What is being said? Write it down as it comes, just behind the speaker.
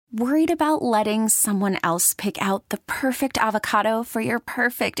Worried about letting someone else pick out the perfect avocado for your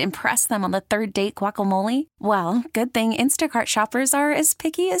perfect impress them on the third date guacamole? Well, good thing Instacart shoppers are as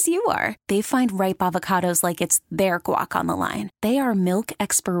picky as you are. They find ripe avocados like it's their guac on the line. They are milk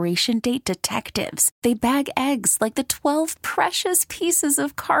expiration date detectives. They bag eggs like the 12 precious pieces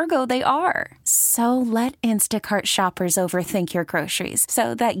of cargo they are. So let Instacart shoppers overthink your groceries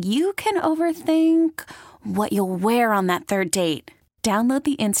so that you can overthink what you'll wear on that third date. Download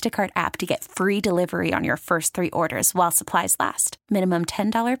the Instacart app to get free delivery on your first 3 orders while supplies last. Minimum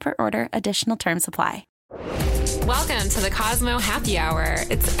 $10 per order. Additional terms apply. Welcome to the Cosmo Happy Hour.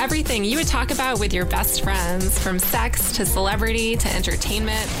 It's everything you would talk about with your best friends, from sex to celebrity to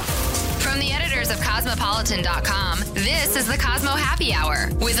entertainment. From the editors of Cosmopolitan.com, this is the Cosmo Happy Hour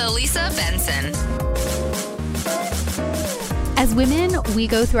with Elisa Benson. As women, we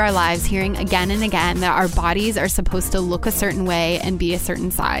go through our lives hearing again and again that our bodies are supposed to look a certain way and be a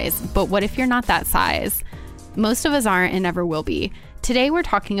certain size. But what if you're not that size? Most of us aren't and never will be. Today, we're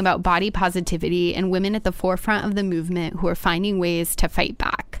talking about body positivity and women at the forefront of the movement who are finding ways to fight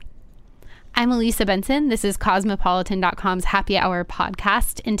back. I'm Elisa Benson. This is Cosmopolitan.com's Happy Hour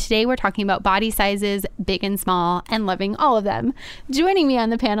podcast, and today we're talking about body sizes, big and small, and loving all of them. Joining me on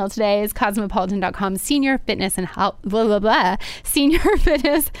the panel today is Cosmopolitan.com's Senior Fitness and Health Senior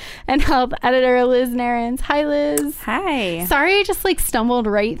Fitness and Health Editor Liz Narins. Hi, Liz. Hi. Sorry, I just stumbled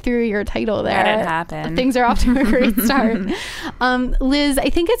right through your title there. Let it happen. Things are off to a great start. Liz, I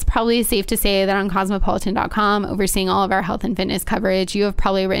think it's probably safe to say that on Cosmopolitan.com, overseeing all of our health and fitness coverage, you have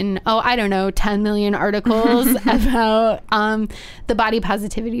probably written, 10 million articles about the body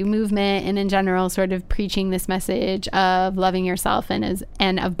positivity movement and in general sort of preaching this message of loving yourself and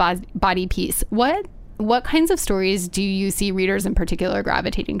of body peace. What kinds of stories do you see readers in particular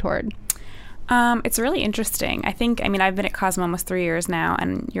gravitating toward? It's really interesting. I've been at Cosmo almost 3 years now,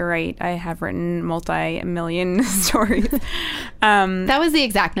 and you're right, I have written multi-million stories. That was the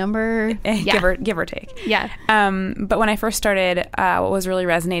exact number. Yeah. Give or take. Yeah. But when I first started, what was really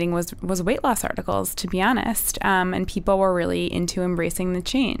resonating was weight loss articles, to be honest. And people were really into embracing the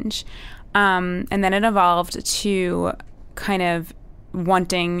change. And then it evolved to kind of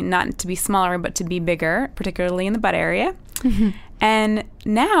wanting not to be smaller, but to be bigger, particularly in the butt area. Mm-hmm. And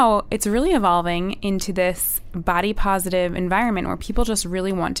now it's really evolving into this body positive environment where people just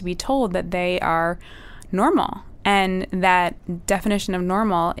really want to be told that they are normal. And that definition of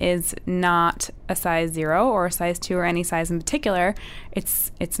normal is not a size 0 or a size 2 or any size in particular.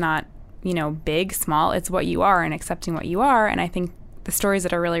 It's not, big, small. It's what you are and accepting what you are. And I think the stories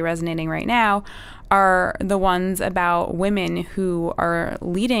that are really resonating right now are the ones about women who are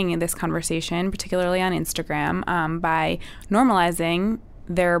leading this conversation, particularly on Instagram, by normalizing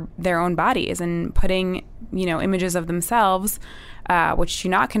their own bodies and putting, images of themselves, which do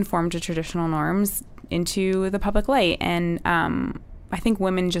not conform to traditional norms, into the public light. And I think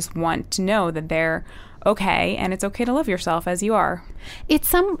women just want to know that they're okay, and it's okay to love yourself as you are. In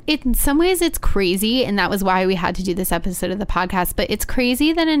some ways it's crazy, and that was why we had to do this episode of the podcast, but it's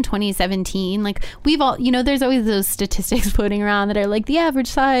crazy that in 2017, we've all, there's always those statistics floating around that are the average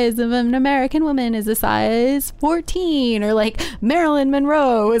size of an American woman is a size 14, or Marilyn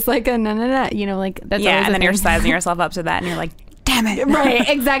Monroe is a that's and then you're sizing yourself up to that, and you're like, damn it. Right,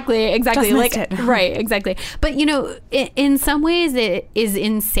 exactly. Just missed it. Right, exactly. But, in some ways it is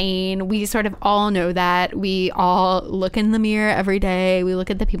insane. We sort of all know that. We all look in the mirror every day. We look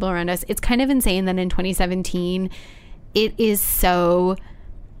at the people around us. It's kind of insane that in 2017, it is so,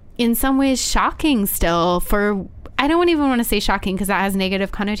 in some ways, shocking still for... I don't even want to say shocking because that has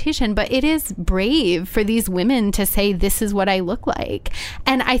negative connotation, but it is brave for these women to say, this is what I look like.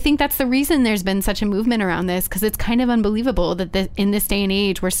 And I think that's the reason there's been such a movement around this, because it's kind of unbelievable that in this day and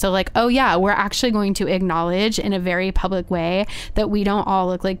age, we're still oh yeah, we're actually going to acknowledge in a very public way that we don't all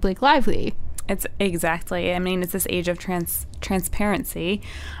look like Blake Lively. It's exactly. It's this age of transparency.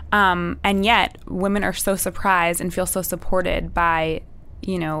 And yet women are so surprised and feel so supported by,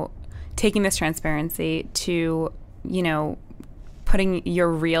 taking this transparency to, putting your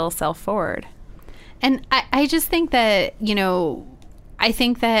real self forward. And I just think that, I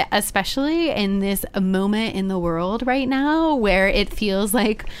think that especially in this moment in the world right now where it feels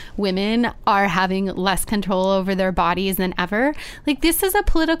like women are having less control over their bodies than ever, this is a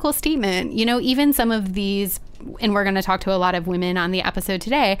political statement. Even some of these and we're going to talk to a lot of women on the episode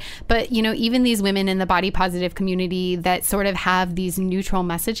today, but, you know, even these women in the body positive community that sort of have these neutral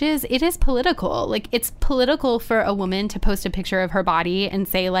messages, it is political. Like, it's political for a woman to post a picture of her body and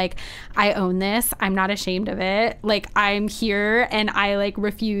say, like, I own this, I'm not ashamed of it, like, I'm here, and I, like,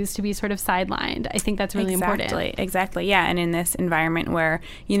 refuse to be sort of sidelined. I think that's really important. Exactly. Yeah. And in this environment where,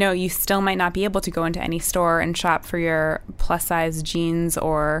 you know, you still might not be able to go into any store and shop for your plus size jeans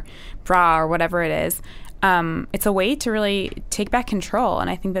or bra or whatever it is, it's a way to really take back control. And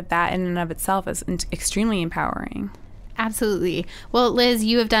I think that in and of itself is extremely empowering. Absolutely. Well, Liz,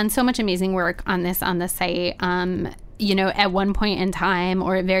 you have done so much amazing work on this on the site. You know, at one point in time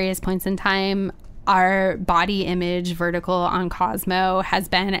or at various points in time, our body image vertical on Cosmo has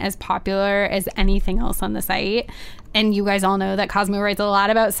been as popular as anything else on the site. And you guys all know that Cosmo writes a lot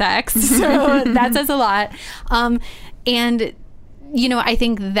about sex, so that says a lot. And, you know, I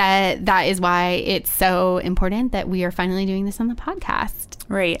think that is why it's so important that we are finally doing this on the podcast.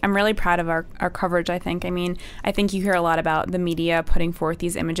 Right. I'm really proud of our coverage, I think. I mean, I think you hear a lot about the media putting forth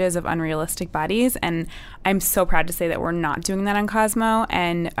these images of unrealistic bodies, and I'm so proud to say that we're not doing that on Cosmo,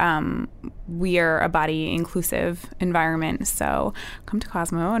 and we are a body-inclusive environment. So come to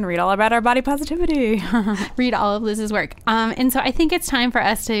Cosmo and read all about our body positivity. Read all of Liz's work. And so I think it's time for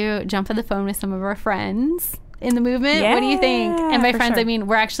us to jump on the phone with some of our friends in the movement. Yeah, what do you think? And by friends, sure. I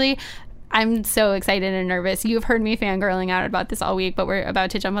mean, I'm so excited and nervous. You've heard me fangirling out about this all week, but we're about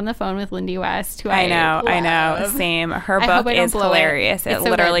to jump on the phone with Lindy West, who I know. Same. Her book is hilarious. It so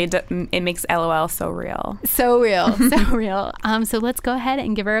literally, it makes LOL so real. So real. So real. So let's go ahead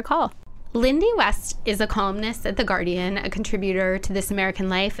and give her a call. Lindy West is a columnist at The Guardian, a contributor to This American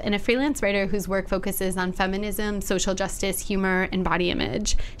Life, and a freelance writer whose work focuses on feminism, social justice, humor, and body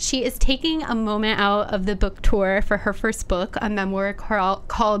image. She is taking a moment out of the book tour for her first book, a memoir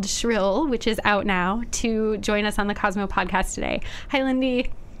called Shrill, which is out now, to join us on the Cosmo podcast today. Hi,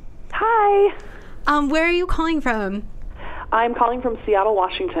 Lindy. Hi. Where are you calling from? I'm calling from Seattle,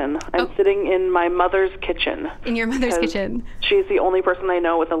 Washington. I'm sitting in my mother's kitchen. In your mother's kitchen. She's the only person I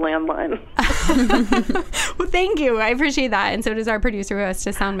know with a landline. Well, thank you. I appreciate that. And so does our producer who has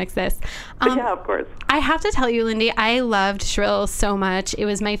to sound mix this. Yeah, of course. I have to tell you, Lindy, I loved Shrill so much. It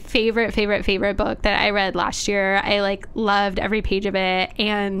was my favorite book that I read last year. I loved every page of it.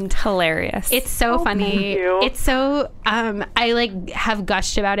 And hilarious. It's so funny. Thank you. It's so, I have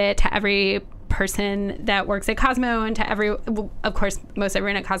gushed about it to every person that works at Cosmo and to of course, most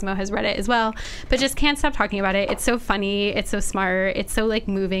everyone at Cosmo has read it as well, but just can't stop talking about it. It's so funny. It's so smart. It's so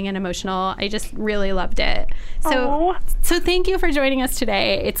moving and emotional. I just really loved it. So thank you for joining us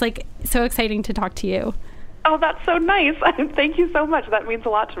today. It's so exciting to talk to you. Oh, that's so nice. Thank you so much. That means a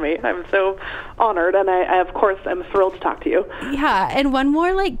lot to me. I'm so honored, and I of course, am thrilled to talk to you. Yeah, and one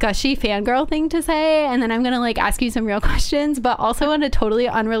more gushy fangirl thing to say, and then I'm going to ask you some real questions, but also on a totally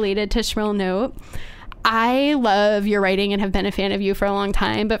unrelated to Shrill note. I love your writing and have been a fan of you for a long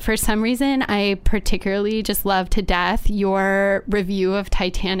time, but for some reason, I particularly just love to death your review of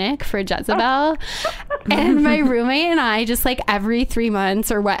Titanic for Jezebel. And my roommate and I just every 3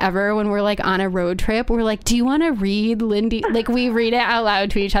 months or whatever, when we're on a road trip, we're like, do you want to read Lindy? We read it out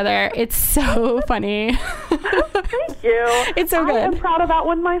loud to each other. It's so funny. Thank you. It's so good. I am proud of that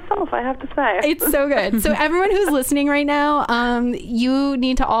one myself, I have to say. It's so good. So everyone who's listening right now, you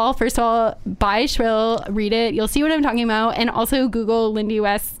need to all, first of all, buy Shrill, read it. You'll see what I'm talking about. And also Google Lindy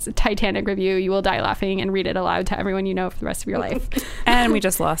West's Titanic review. You will die laughing and read it aloud to everyone you know for the rest of your life. And we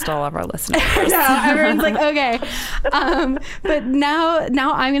just lost all of our listeners. No, everyone's okay. But now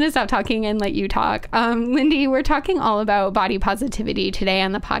I'm going to stop talking and let you talk. Lindy, we're talking all about body positivity today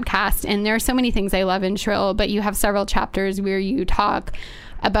on the podcast. And there are so many things I love in Shrill, but you have several chapters where you talk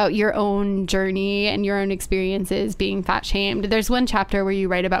about your own journey and your own experiences being fat shamed. There's one chapter where you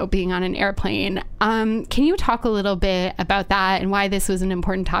write about being on an airplane. Can you talk a little bit about that and why this was an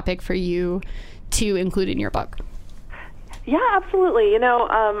important topic for you to include in your book? Yeah, absolutely.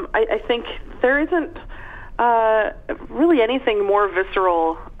 I think there isn't really anything more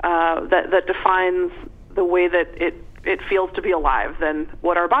visceral that defines the way that it feels to be alive than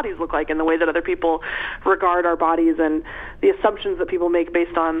what our bodies look like and the way that other people regard our bodies and the assumptions that people make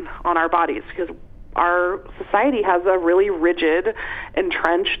based on our bodies, because our society has a really rigid,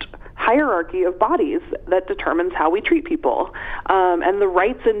 entrenched hierarchy of bodies that determines how we treat people and the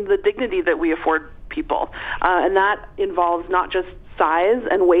rights and the dignity that we afford people. And that involves not just size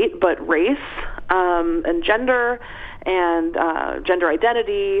and weight, but race and gender and gender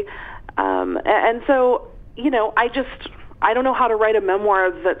identity. And so, I don't know how to write a memoir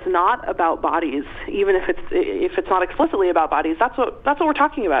that's not about bodies, even if it's not explicitly about bodies. That's what we're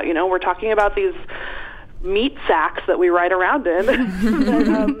talking about. We're talking about these meat sacks that we ride around in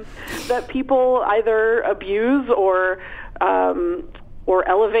that people either abuse or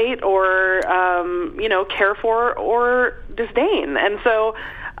elevate or care for or disdain. And so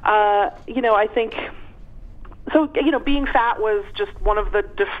I think being fat was just one of the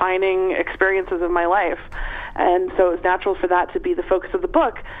defining experiences of my life, and so it's natural for that to be the focus of the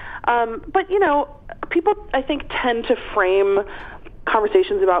book. But people, I think, tend to frame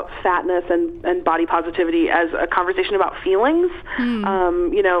conversations about fatness and body positivity as a conversation about feelings.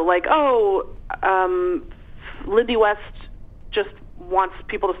 Lindy West just wants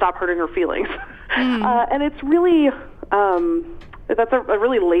people to stop hurting her feelings. And it's really, that's a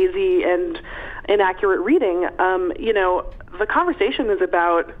really lazy and inaccurate reading. The conversation is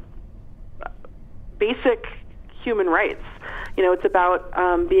about basic human rights. It's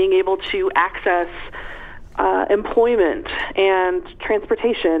about being able to access employment and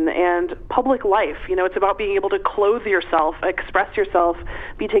transportation and public life. It's about being able to clothe yourself, express yourself,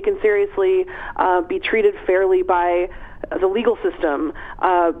 be taken seriously, be treated fairly by the legal system,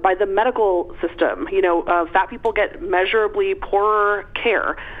 by the medical system. Fat people get measurably poorer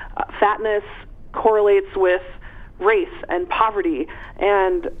care. Fatness correlates with race and poverty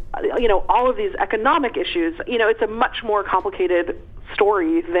and, all of these economic issues. It's a much more complicated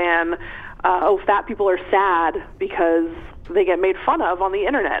story than, fat people are sad because they get made fun of on the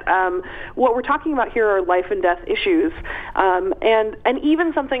internet. What we're talking about here are life and death issues. And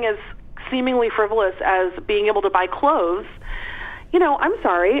even something as seemingly frivolous as being able to buy clothes. I'm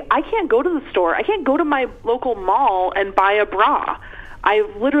sorry, I can't go to the store. I can't go to my local mall and buy a bra. I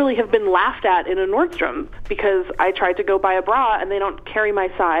literally have been laughed at in a Nordstrom because I tried to go buy a bra and they don't carry my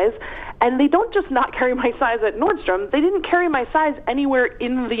size. And they don't just not carry my size at Nordstrom, they didn't carry my size anywhere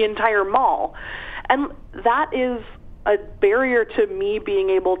in the entire mall. And that is a barrier to me being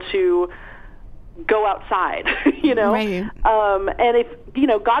able to go outside, Right. And if,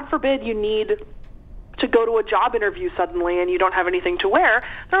 God forbid you need to go to a job interview suddenly and you don't have anything to wear,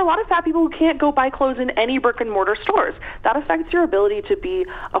 there are a lot of fat people who can't go buy clothes in any brick and mortar stores. That affects your ability to be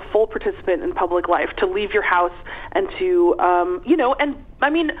a full participant in public life, to leave your house and to,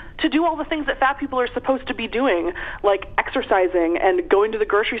 to do all the things that fat people are supposed to be doing, like exercising and going to the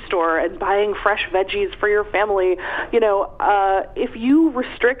grocery store and buying fresh veggies for your family. If you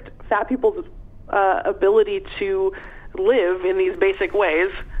restrict fat people's ability to live in these basic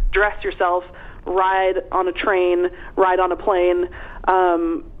ways, dress yourself, ride on a train, ride on a plane,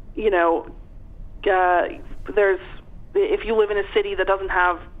 if you live in a city that doesn't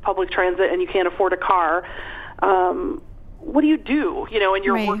have public transit and you can't afford a car, what do you do? And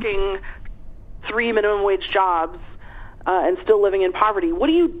you're working 3 minimum wage jobs and still living in poverty. What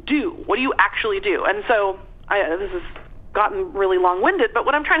do you do? What do you actually do? And so this has gotten really long-winded, but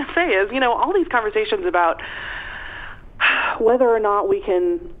what I'm trying to say is, all these conversations about whether or not we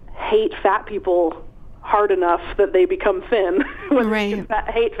can hate fat people hard enough that they become thin, when we can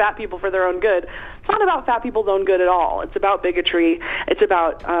hate fat people for their own good. It's not about fat people's own good at all. It's about bigotry. It's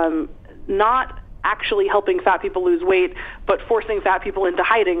about not actually helping fat people lose weight, but forcing fat people into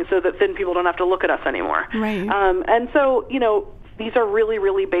hiding so that thin people don't have to look at us anymore. Right. And so, these are really,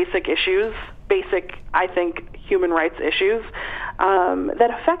 really basic issues, I think, human rights issues that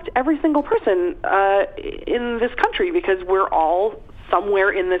affect every single person in this country, because we're all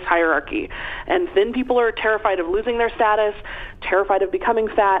somewhere in this hierarchy. And thin people are terrified of losing their status, terrified of becoming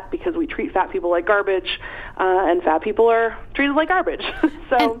fat because we treat fat people like garbage, and fat people are treated like garbage.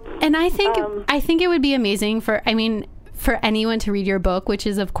 So, and I think it would be amazing for anyone to read your book, which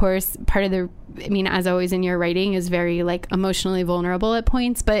is, of course, part of as always in your writing, is very emotionally vulnerable at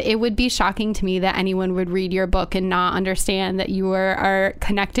points, but it would be shocking to me that anyone would read your book and not understand that you are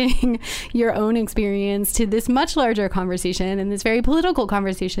connecting your own experience to this much larger conversation and this very political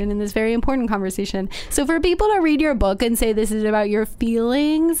conversation and this very important conversation. So for people to read your book and say this is about your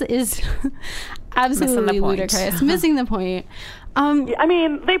feelings is absolutely ludicrous. Missing the point.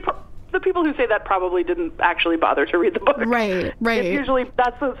 The people who say that probably didn't actually bother to read the book. Right. It's usually,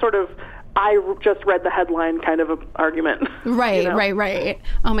 that's a sort of, I just read the headline kind of a argument. Right.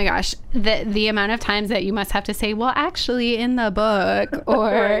 Oh my gosh. The amount of times that you must have to say, well, actually in the book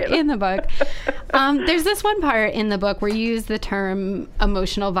or in the book. There's this one part in the book where you use the term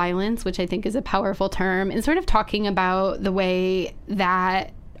emotional violence, which I think is a powerful term, and sort of talking about the way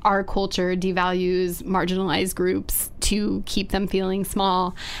that our culture devalues marginalized groups to keep them feeling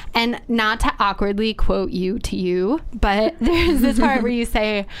small. And not to awkwardly quote you to you, but there's this part where you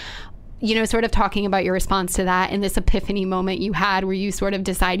say, sort of talking about your response to that and this epiphany moment you had where you sort of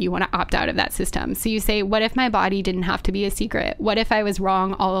decide you want to opt out of that system. So you say, what if my body didn't have to be a secret? What if I was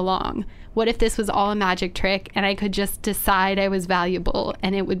wrong all along? What if this was all a magic trick and I could just decide I was valuable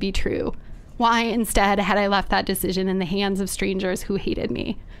and it would be true? Why instead had I left that decision in the hands of strangers who hated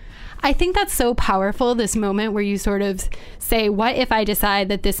me? I think that's so powerful, this moment where you sort of say, what if I decide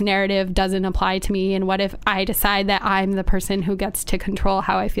that this narrative doesn't apply to me? And what if I decide that I'm the person who gets to control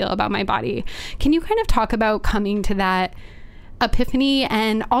how I feel about my body? Can you kind of talk about coming to that epiphany?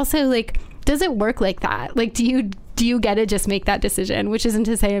 And also, like, does it work like that? Like, do you get to just make that decision? Which isn't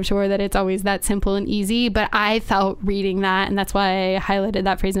to say, I'm sure, that it's always that simple and easy, but I felt reading that, and that's why I highlighted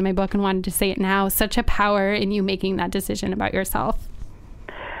that phrase in my book and wanted to say it now, such a power in you making that decision about yourself.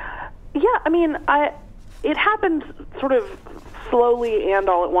 Yeah, I mean, it happened sort of slowly and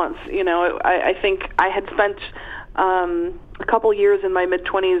all at once. I think I had spent a couple years in my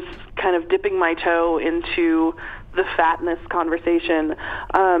mid-20s kind of dipping my toe into the fatness conversation.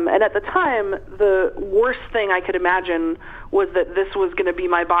 And at the time, the worst thing I could imagine was that this was going to be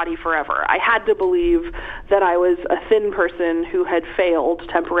my body forever. I had to believe that I was a thin person who had failed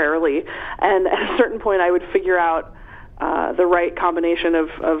temporarily, and at a certain point I would figure out the right combination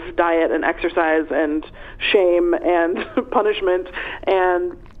of diet and exercise and shame and punishment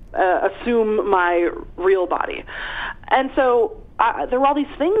and assume my real body. And so there were all these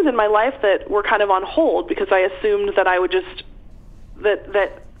things in my life that were kind of on hold because I assumed that I would just,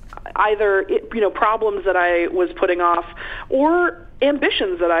 that either, problems that I was putting off or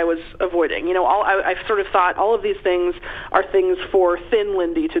ambitions that I was avoiding. I sort of thought all of these things are things for thin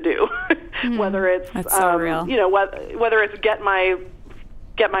Lindy to do, whether it's, that's so real. Whether it's get my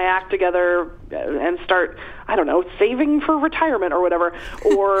act together and start, I don't know, saving for retirement or whatever,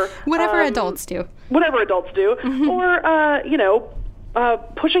 or whatever adults do, mm-hmm. or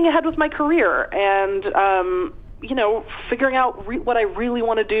pushing ahead with my career and figuring out what I really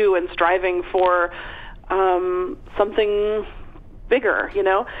want to do and striving for something bigger.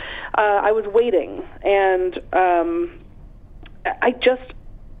 I was waiting, and I just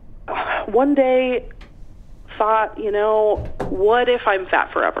one day thought, what if I'm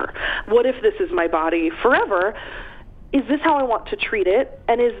fat forever? What if this is my body forever? Is this how I want to treat it?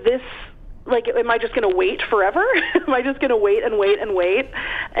 And is this, like, am I just going to wait forever? Am I just going to wait and wait and wait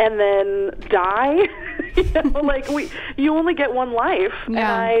and then die? You only get one life. Yeah. And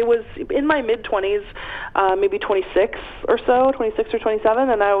I was in my mid-20s, maybe 26 or 27,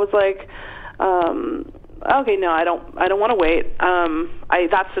 and I was like, okay, no, I don't want to wait.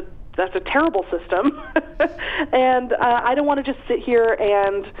 That's a terrible system. And I don't want to just sit here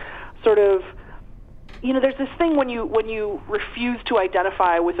and sort of, there's this thing when you refuse to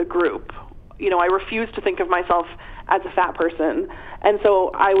identify with a group. I refuse to think of myself as a fat person, and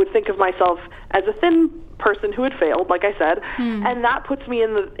so I would think of myself as a thin person who had failed, like I said, and that puts me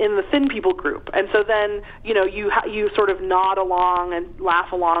in the thin people group. And so then, you sort of nod along and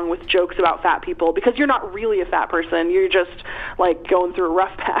laugh along with jokes about fat people because you're not really a fat person. You're just like going through a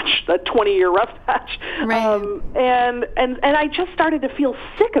rough patch, a 20-year rough patch. Right. And I just started to feel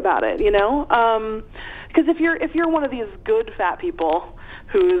sick about it, because if you're one of these good fat people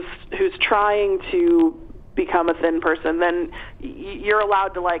who's trying to become a thin person, then you're allowed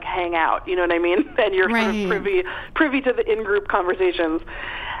to like hang out, you know what I mean? And you're right. sort of privy to the in-group conversations.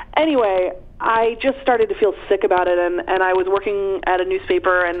 Anyway, I just started to feel sick about it, and I was working at a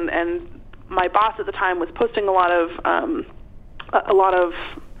newspaper, and my boss at the time was posting a lot of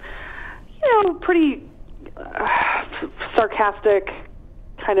pretty sarcastic,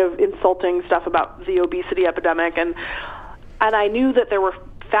 kind of insulting stuff about the obesity epidemic, and I knew that there were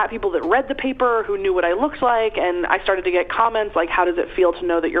fat people that read the paper who knew what I looked like, and I started to get comments like, how does it feel to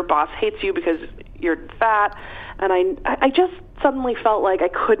know that your boss hates you because you're fat? And I just suddenly felt like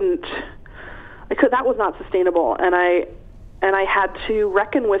that was not sustainable, and I had to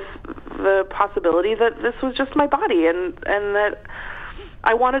reckon with the possibility that this was just my body, and that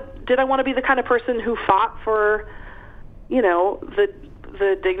did I want to be the kind of person who fought for,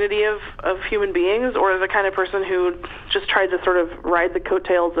 the dignity of human beings, or the kind of person who just tried to sort of ride the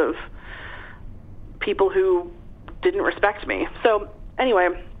coattails of people who didn't respect me. So anyway,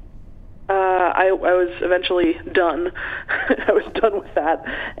 I was eventually done. I was done with that,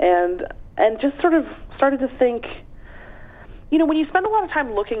 and just sort of started to think, when you spend a lot of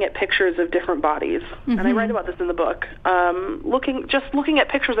time looking at pictures of different bodies, mm-hmm. and I write about this in the book, looking at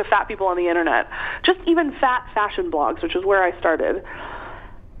pictures of fat people on the internet, just even fat fashion blogs, which is where I started,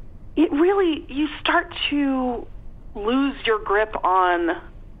 you start to lose your grip on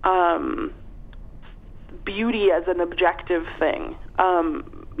beauty as an objective thing.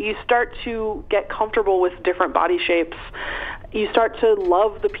 You start to get comfortable with different body shapes. You start to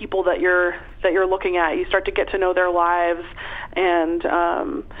love the people that you're looking at. You start to get to know their lives, and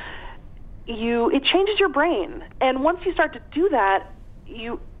it changes your brain. And once you start to do that,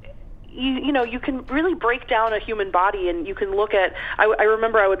 you can really break down a human body, and you can look at. I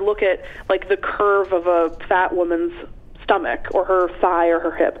remember I would look at like the curve of a fat woman's stomach or her thigh or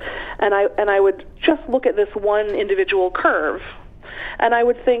her hip, and I would just look at this one individual curve, and I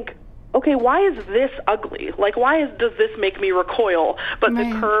would think, okay, why is this ugly? Like, does this make me recoil? But the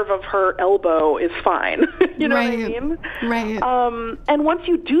curve of her elbow is fine. You know what I mean? Right. And once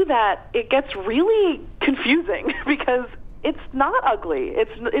you do that, it gets really confusing because it's not ugly.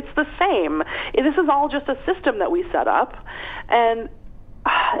 It's the same. This is all just a system that we set up, and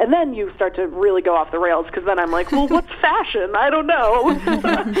then you start to really go off the rails because then I'm like, well, what's fashion? I don't know.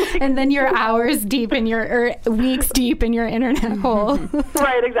 And then you're hours deep or weeks deep in your internet hole.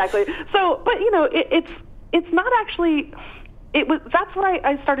 Right, exactly. So, but it's not actually. That's where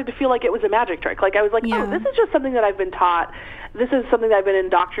I started to feel like it was a magic trick. Like I was like, oh, this is just something that I've been taught. This is something that I've been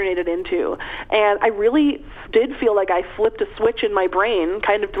indoctrinated into. And I really did feel like I flipped a switch in my brain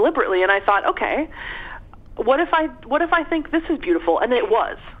kind of deliberately, and I thought, okay, what if I think this is beautiful? And it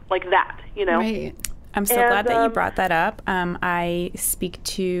was like that, Right. I'm so glad that you brought that up. I speak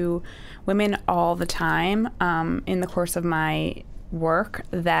to women all the time in the course of my work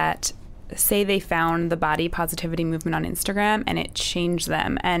that say they found the body positivity movement on Instagram and it changed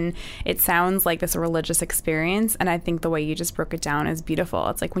them. And it sounds like this religious experience. And I think the way you just broke it down is beautiful.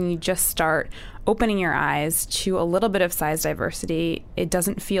 It's like when you just start opening your eyes to a little bit of size diversity, it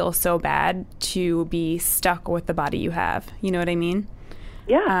doesn't feel so bad to be stuck with the body you have. You know what I mean?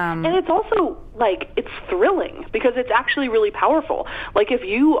 Yeah. And it's also it's thrilling because it's actually really powerful. Like if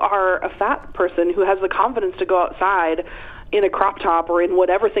you are a fat person who has the confidence to go outside in a crop top or in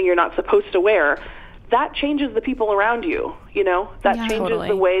whatever thing you're not supposed to wear, that changes the people around you, that changes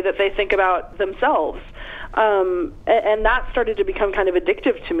the way that they think about themselves. And that started to become kind of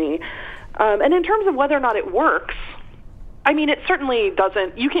addictive to me. And in terms of whether or not it works, I mean, it certainly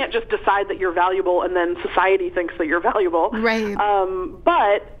doesn't. You can't just decide that you're valuable and then society thinks that you're valuable. Right.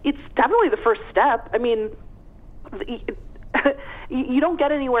 But it's definitely the first step. I mean, you don't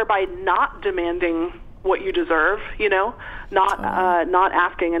get anywhere by not demanding what you deserve, not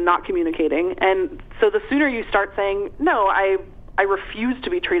asking and not communicating. And so the sooner you start saying, no, I refuse to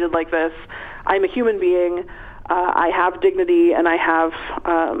be treated like this. I'm a human being. I have dignity and I have,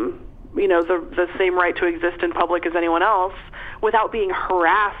 the same right to exist in public as anyone else without being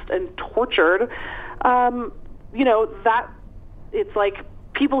harassed and tortured. That it's like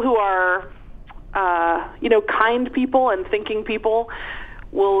people who are, kind people and thinking people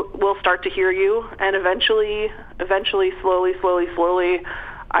will start to hear you, and eventually, slowly,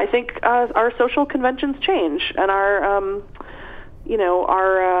 I think our social conventions change, and our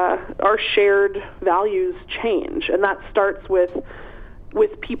shared values change, and that starts with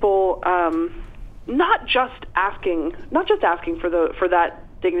people not just asking for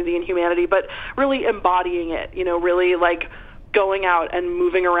that dignity and humanity, but really embodying it. Really like going out and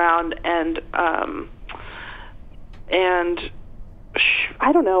moving around and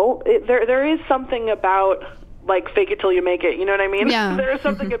I don't know. There is something about like fake it till you make it. You know what I mean? Yeah. There is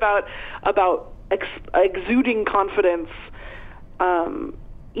something about exuding confidence,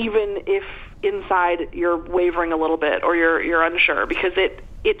 even if inside you're wavering a little bit or you're unsure, because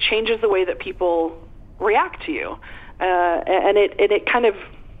it changes the way that people react to you, and it kind of,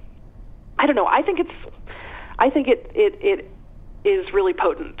 I don't know. I think it is really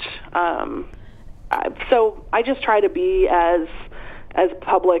potent. So I just try to be as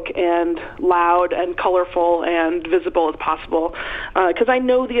public and loud and colorful and visible as possible, because I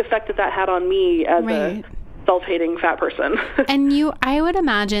know the effect that had on me as a self-hating fat person. And I would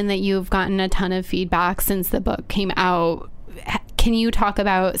imagine that you've gotten a ton of feedback since the book came out. Can you talk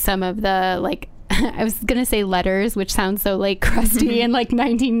about some of the, I was going to say letters, which sounds so crusty in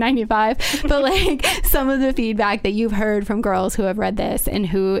 1995, but some of the feedback that you've heard from girls who have read this and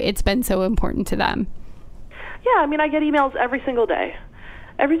who it's been so important to them? Yeah, I mean, I get emails every single day,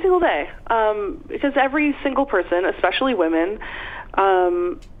 because every single person, especially women,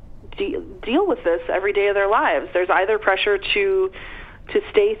 deal with this every day of their lives. There's either pressure to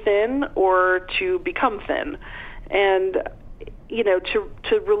stay thin or to become thin, and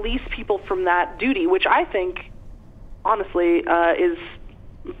to release people from that duty, which I think, honestly, is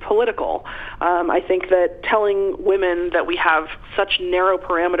political. I think that telling women that we have such narrow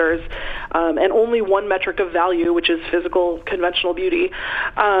parameters and only one metric of value, which is physical, conventional beauty,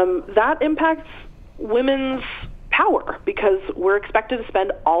 that impacts women's power, because we're expected to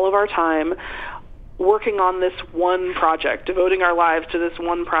spend all of our time working on this one project, devoting our lives to this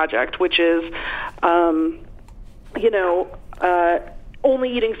one project, which is,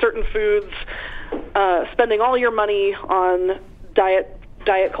 only eating certain foods, spending all your money on diet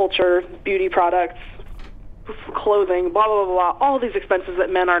culture, beauty products, clothing, blah, blah, blah, blah, all these expenses that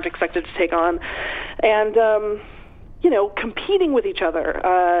men aren't expected to take on. And, competing with each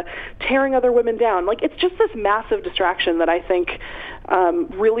other, tearing other women down. Like, it's just this massive distraction that I think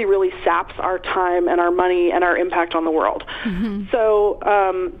really, really saps our time and our money and our impact on the world. Mm-hmm. So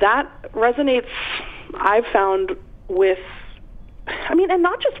that resonates, I've found, with, and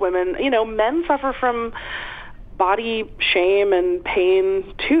not just women. Men suffer from body shame and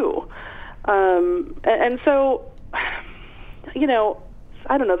pain too. And so,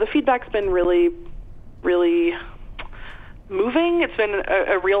 I don't know, the feedback's been really, really moving. It's been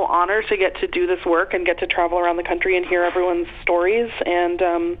a real honor to get to do this work and get to travel around the country and hear everyone's stories.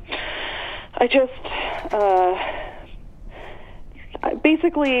 And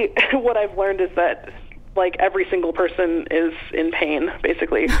basically what I've learned is that, like, every single person is in pain,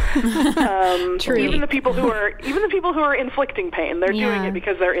 basically. Even the people who are inflicting pain, they're doing it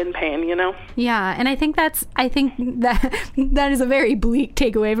because they're in pain, Yeah, and I think that is a very bleak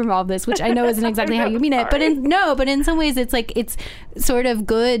takeaway from all of this, which I know isn't exactly how you mean it, but in some ways it's like, it's sort of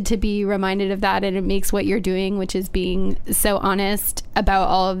good to be reminded of that, and it makes what you're doing, which is being so honest about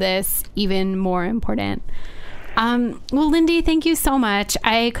all of this, even more important. Well, Lindy, thank you so much.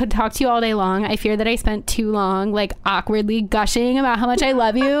 I could talk to you all day long. I fear that I spent too long, like, awkwardly gushing about how much I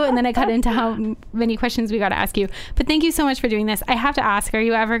love you, and then I cut into how many questions we got to ask you. But thank you so much for doing this. I have to ask, are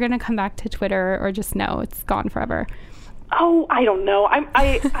you ever going to come back to Twitter, or just no, it's gone forever? Oh, I don't know.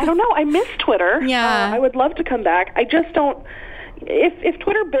 I don't know. I miss Twitter. Yeah. I would love to come back. I just don't. If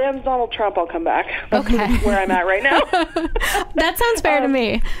Twitter bans Donald Trump, I'll come back. That's where I'm at right now. That sounds fair to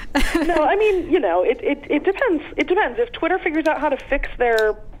me. No, it depends. It depends. If Twitter figures out how to fix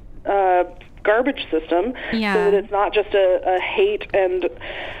their garbage system so that it's not just a hate and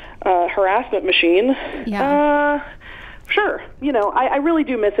harassment machine, sure. I really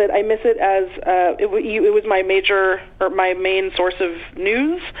do miss it. I miss it as it was my main source of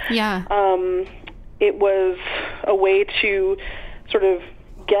news. Yeah. It was a way to sort of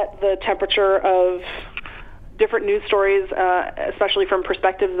get the temperature of different news stories, especially from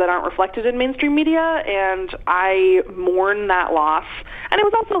perspectives that aren't reflected in mainstream media, and I mourn that loss. And it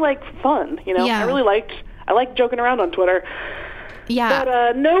was also, like, fun, I really liked joking around on Twitter. Yeah.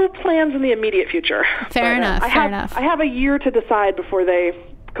 But no plans in the immediate future. Fair enough. I have a year to decide before they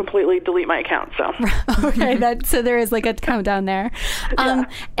completely delete my account. So okay, so there is like a countdown there.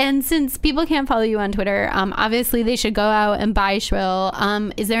 And since people can't follow you on Twitter, obviously they should go out and buy Shrill.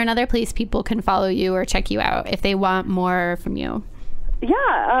 Is there another place people can follow you or check you out if they want more from you? Yeah,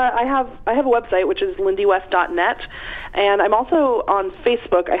 I have a website, which is lindywest.net, and I'm also on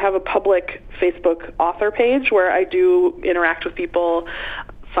Facebook. I have a public Facebook author page where I do interact with people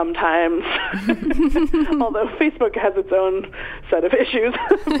sometimes, although Facebook has its own set of issues.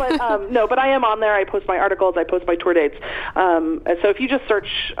 But I am on there. I post my articles. I post my tour dates. And so if you just search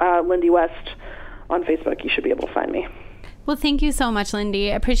Lindy West on Facebook, you should be able to find me. Well, thank you so much,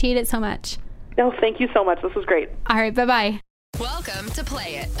 Lindy. I appreciate it so much. No, thank you so much. This was great. All right, bye-bye. Welcome to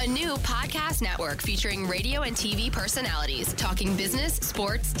Play It, a new podcast network featuring radio and TV personalities talking business,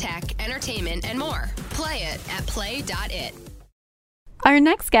 sports, tech, entertainment, and more. Play it at play.it. Our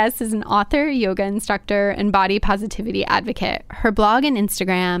next guest is an author, yoga instructor, and body positivity advocate. Her blog and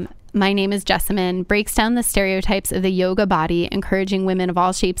Instagram, My Name is Jessamine, breaks down the stereotypes of the yoga body, encouraging women of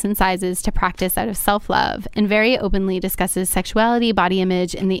all shapes and sizes to practice out of self-love, and very openly discusses sexuality, body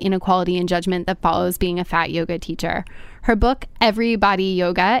image, and the inequality and judgment that follows being a fat yoga teacher. Her book, Every Body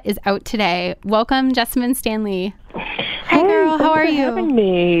Yoga, is out today. Welcome, Jessamine Stanley. Hey girl, how are you? Thanks for having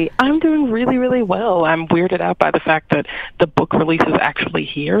me. I'm doing really, really well. I'm weirded out by the fact that the book release is actually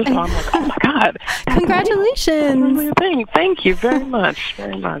here, so I'm like, oh my God. Congratulations. Really a thing. Thank you very much,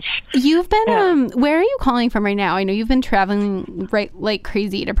 very much. You've been, where are you calling from right now? I know you've been traveling like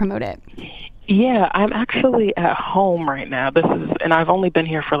crazy to promote it. Yeah, I'm actually at home right now. And I've only been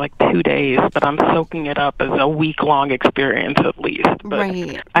here for like 2 days, but I'm soaking it up as a week-long experience at least. But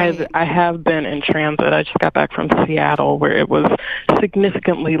right. I have been in transit. I just got back from Seattle, where it was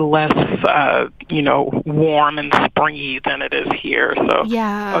significantly less, warm and springy than it is here. So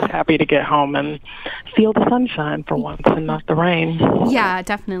yeah. I was happy to get home and feel the sunshine for once and not the rain. Yeah,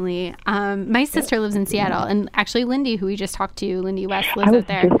 definitely. My sister lives in Seattle, and actually Lindy, who we just talked to, Lindy West, lives out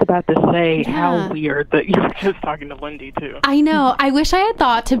there. I was just about to say, how weird that you were just talking to Lindy too. I know. I wish I had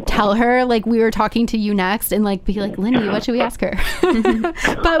thought to tell her, like, we were talking to you next and, like, be like, Lindy, what should we ask her?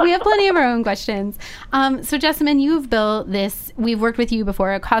 But we have plenty of our own questions. So, Jessamine, you've built this. We've worked with you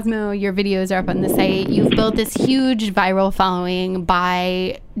before at Cosmo. Your videos are up on the site. You've built this huge viral following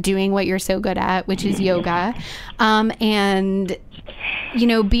by doing what you're so good at, which is yoga. And, you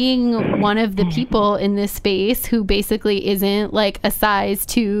know, being one of the people in this space who basically isn't like a size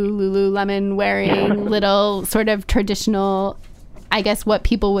 2 Lululemon wearing little sort of traditional, I guess what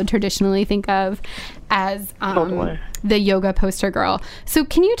people would traditionally think of as the yoga poster girl. So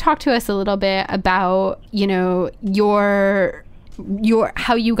can you talk to us a little bit about, you know, your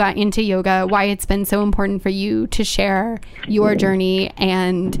how you got into yoga, why it's been so important for you to share your journey,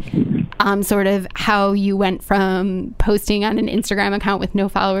 and sort of how you went from posting on an Instagram account with no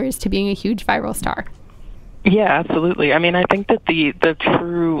followers to being a huge viral star? Yeah, absolutely. I mean, I think that the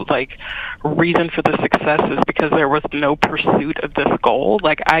true, like, reason for the success is because there was no pursuit of this goal.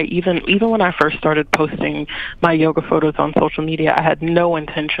 Like, I even when I first started posting my yoga photos on social media, I had no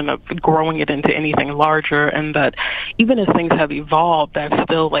intention of growing it into anything larger, and that even as things have evolved, I've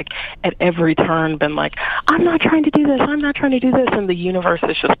still, like, at every turn been like, I'm not trying to do this, and the universe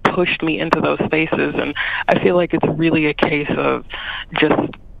has just pushed me into those spaces, and I feel like it's really a case of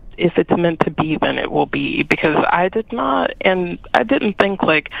just, if it's meant to be, then it will be, because I didn't think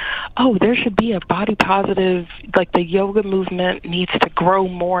like, oh, there should be a body positive, like the yoga movement needs to grow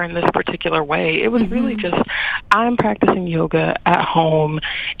more in this particular way. It was really just, I'm practicing yoga at home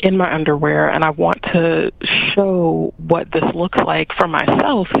in my underwear, and I want to show what this looks like for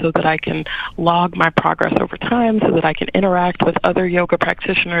myself so that I can log my progress over time, so that I can interact with other yoga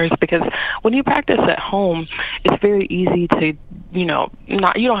practitioners, because when you practice at home, it's very easy to, you know, you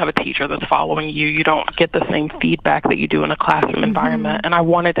don't have a teacher that's following you. You don't get the same feedback that you do in a classroom environment. And I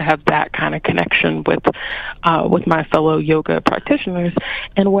wanted to have that kind of connection with my fellow yoga practitioners.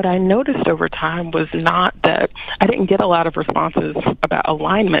 And what I noticed over time was not that I didn't get a lot of responses about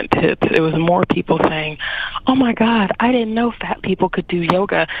alignment tips. It was more people saying, oh my God, I didn't know fat people could do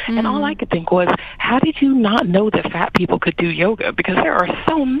yoga. And all I could think was, how did you not know that fat people could do yoga? Because there are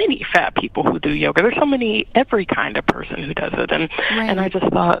so many fat people who do yoga. There's so many, every kind of person who does it. And I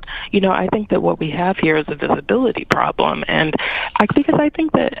just thought, you know, I think that what we have here is a visibility problem. And because I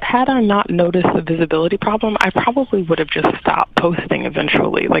think that had I not noticed the visibility problem, I probably would have just stopped posting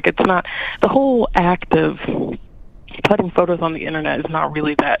eventually. Like, it's not, the whole act of putting photos on the internet is not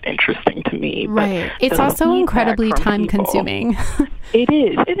really that interesting to me. Right. It's also incredibly time consuming. It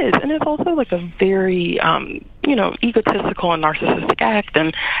is. And it's also like a very, you know, egotistical and narcissistic act.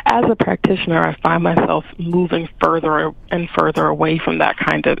 And as a practitioner, I find myself moving further and further away from that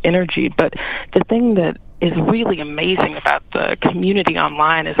kind of energy. But the thing that is really amazing about the community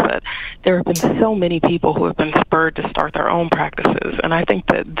online is that there have been so many people who have been spurred to start their own practices. And I think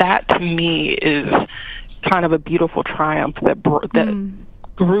that to me is kind of a beautiful triumph that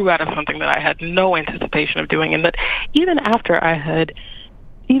grew out of something that I had no anticipation of doing. And that even after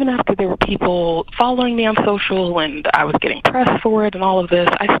there were people following me on social and I was getting press for it and all of this,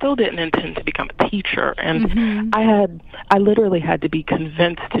 I still didn't intend to become a teacher. And I literally had to be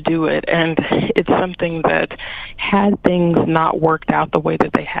convinced to do it. And it's something that, had things not worked out the way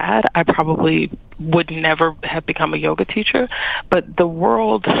that they had, I probably would never have become a yoga teacher. But the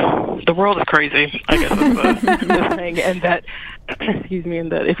world is crazy, I guess is the thing. And that, excuse me,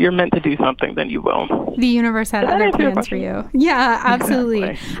 and that if you're meant to do something, then you will. The universe had other plans for you. Yeah, absolutely.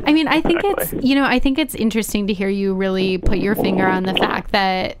 Exactly. I mean, I think it's interesting to hear you really put your finger on the fact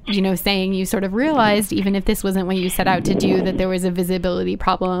that, you know, saying you sort of realized, even if this wasn't what you set out to do, that there was a visibility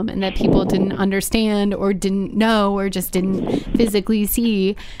problem and that people didn't understand or didn't know or just didn't physically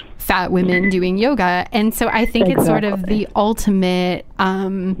see fat women doing yoga. And so I think it's sort of the ultimate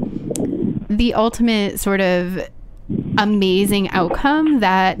sort of amazing outcome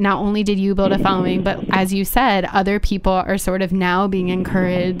that not only did you build a following, but as you said, other people are sort of now being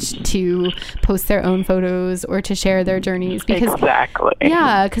encouraged to post their own photos or to share their journeys. Because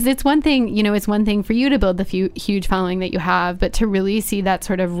because it's one thing for you to build the huge following that you have, but to really see that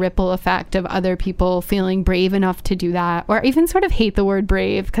sort of ripple effect of other people feeling brave enough to do that, or even sort of hate the word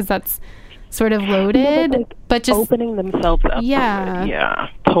brave because that's sort of loaded, but just opening themselves up. Yeah,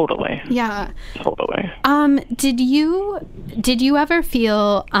 totally. Yeah, totally. Did you ever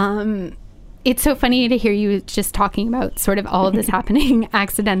feel? It's so funny to hear you just talking about sort of all of this happening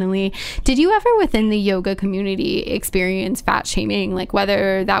accidentally. Did you ever within the yoga community experience fat shaming, like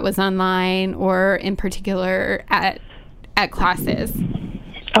whether that was online or in particular at classes?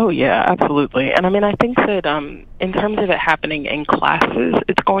 Oh, yeah, absolutely. And I mean, I think that in terms of it happening in classes,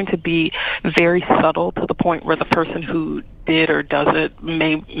 it's going to be very subtle to the point where the person who did or does it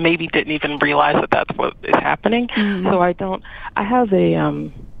maybe didn't even realize that that's what is happening. So I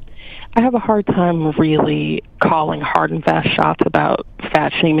have a hard time really calling hard and fast shots about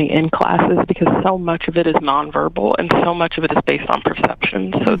fat shaming in classes, because so much of it is nonverbal and so much of it is based on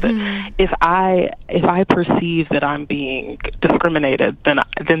perception. So that if I perceive that I'm being discriminated, then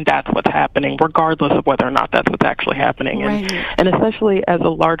that's what's happening, regardless of whether or not that's what's actually happening. Right. And especially as a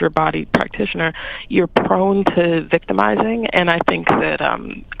larger body practitioner, you're prone to victimizing, and I think that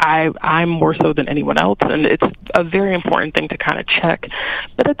I'm more so than anyone else, and it's a very important thing to kind of check.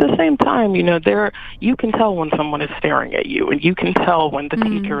 But at the same time, you can tell when someone is staring at you, and you can tell when the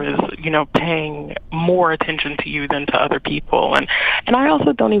teacher is, paying more attention to you than to other people. And I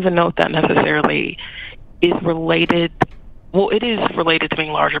also don't even know if that necessarily is related. Well, it is related to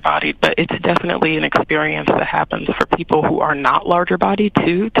being larger bodied, but it's definitely an experience that happens for people who are not larger bodied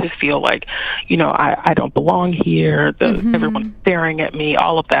too, to feel like, I don't belong here, everyone's staring at me,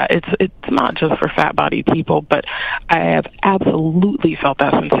 all of that. It's not just for fat bodied people, but I have absolutely felt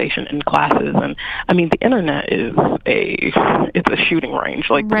that sensation in classes. And I mean, the internet is it's a shooting range.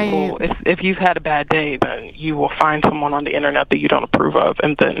 Like, people, if you've had a bad day, then you will find someone on the internet that you don't approve of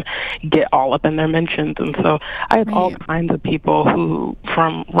and then get all up in their mentions. And so I have all kinds of people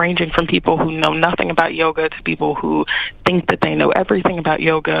ranging from people who know nothing about yoga to people who think that they know everything about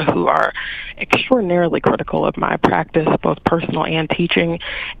yoga, who are extraordinarily critical of my practice, both personal and teaching.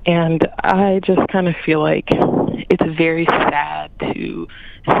 And I just kind of feel like it's very sad to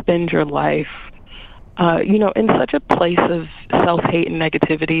spend your life in such a place of self-hate and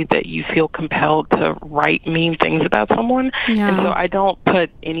negativity that you feel compelled to write mean things about someone. Yeah. And so I don't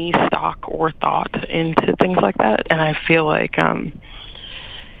put any stock or thought into things like that. And I feel like,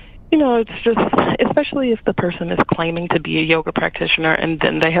 it's just, especially if the person is claiming to be a yoga practitioner and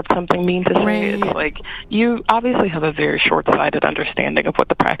then they have something mean to say, it's like, you obviously have a very short-sighted understanding of what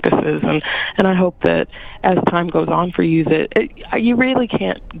the practice is. And I hope that as time goes on for you, that you really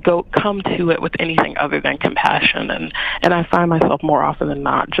can't come to it with anything other than compassion. And I find myself more often than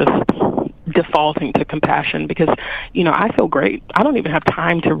not just defaulting to compassion because, I feel great. I don't even have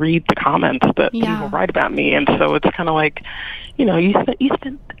time to read the comments that people write about me. And so it's kind of like, you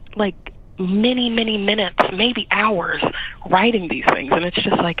spend like many minutes, maybe hours writing these things, and it's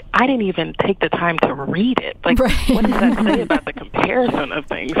just like, I didn't even take the time to read it. Like, what does that say about the comparison of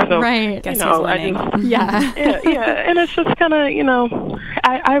things? So, I just, and it's just kind of,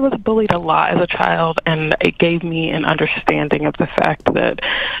 I was bullied a lot as a child, and it gave me an understanding of the fact that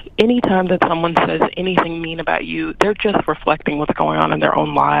anytime that someone says anything mean about you, they're just reflecting what's going on in their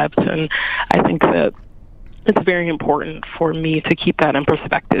own lives. And I think that it's very important for me to keep that in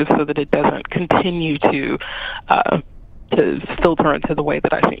perspective so that it doesn't continue to filter into the way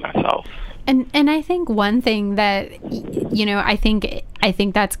that I see myself. And I think one thing that, I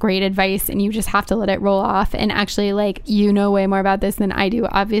think that's great advice, and you just have to let it roll off. And actually, like, way more about this than I do,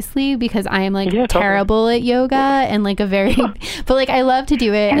 obviously, because I am terrible at yoga and like but like I love to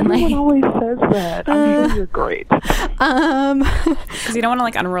do it. Everyone and like always says that. I'm sure you're great. Because you don't want to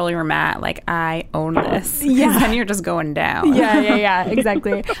like unroll your mat. Like, I own this. Yeah. Then you're just going down. Yeah,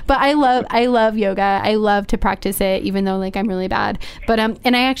 exactly. But I love yoga. I love to practice it, even though like I'm really bad. But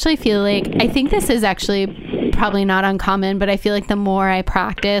and I actually feel like, I think this is actually probably not uncommon, but I feel like the more I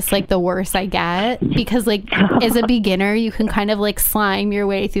practice, like the worse I get, because like as a beginner, you can kind of like slime your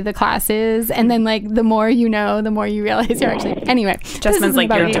way through the classes, and then like the more you know, the more you realize you're actually, anyway. Justmin's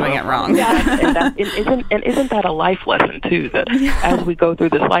like, you're doing it wrong. Yeah. Isn't that a life lesson too, that as we go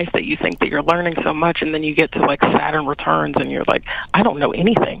through this life that you think that you're learning so much, and then you get to like Saturn returns and you're like, I don't know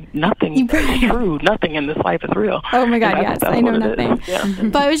anything. Nothing is true. Nothing in this life is real. Oh my God, yes. I know nothing. Yeah.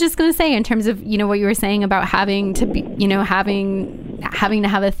 But I was just going to say, in terms of, what you were saying about having to be, having to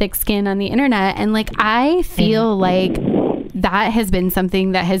have a thick skin on the internet, and like I feel like that has been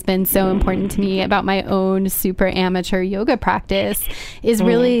something that has been so important to me about my own super amateur yoga practice, is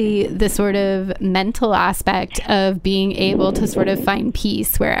really the sort of mental aspect of being able to sort of find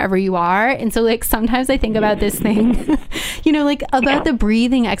peace wherever you are. And so like sometimes I think about this thing, like about the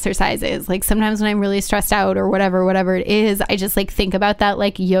breathing exercises. Like sometimes when I'm really stressed out or whatever it is, I just like think about that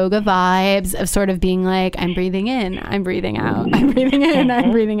like yoga vibes of sort of being like, I'm breathing in, I'm breathing out, I'm breathing in,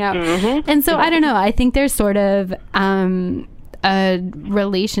 I'm breathing out. And so I don't know, I think there's sort of a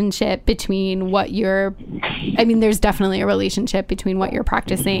relationship between there's definitely a relationship between what you're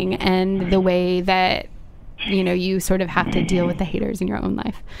practicing and the way that you sort of have to deal with the haters in your own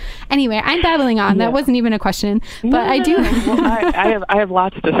life. Anyway, I'm babbling on. That wasn't even a question, but I do. Well, I have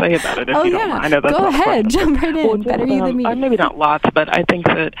lots to say about it. If you don't mind. I know that's go ahead, jump right in. Well, just, better you than me. Maybe not lots, but I think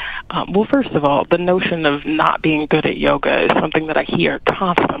that, well, first of all, the notion of not being good at yoga is something that I hear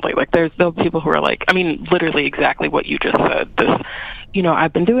constantly. Like there'll be people who are like, I mean, literally exactly what you just said. This,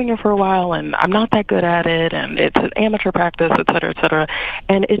 I've been doing it for a while and I'm not that good at it, and it's an amateur practice, et cetera, et cetera.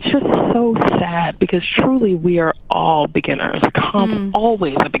 And it's just so sad because truly we are all beginners,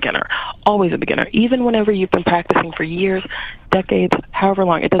 always a beginner, always a beginner. Even whenever you've been practicing for years, decades, however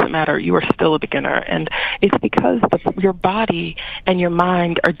long, it doesn't matter. You are still a beginner. And it's because your body and your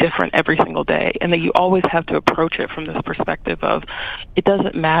mind are different every single day, and that you always have to approach it from this perspective of, it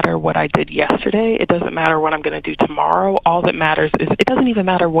doesn't matter what I did yesterday. It doesn't matter what I'm going to do tomorrow. All that matters is, it doesn't even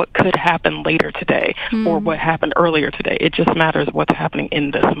matter what could happen later today or what happened earlier today. It just matters what's happening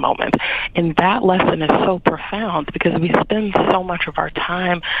in this moment. And that lesson is so profound because we spend so much of our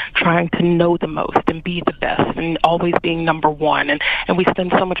time trying to know the most and be the best and always being number one. And we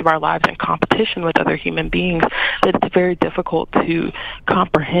spend so much of our lives in competition with other human beings that it's very difficult to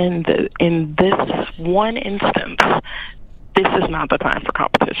comprehend that in this one instance, this is not the time for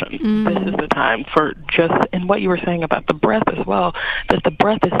competition. This is the time for just, and what you were saying about the breath as well, that the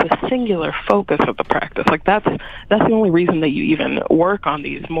breath is the singular focus of the practice. Like that's the only reason that you even work on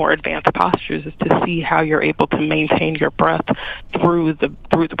these more advanced postures, is to see how you're able to maintain your breath through the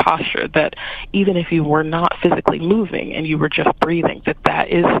posture, that even if you were not physically moving and you were just breathing, that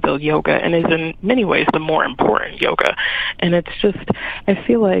is still yoga and is in many ways the more important yoga. And it's just, I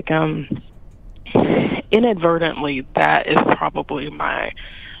feel like, inadvertently, that is probably my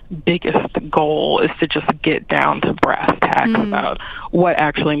biggest goal, is to just get down to brass tacks about what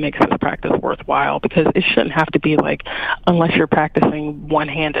actually makes this practice worthwhile, because it shouldn't have to be like, unless you're practicing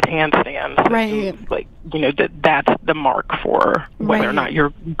one-handed handstands, right? Like, that's the mark for whether or not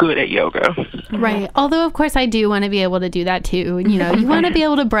you're good at yoga. Right. Although, of course, I do want to be able to do that too. You want to be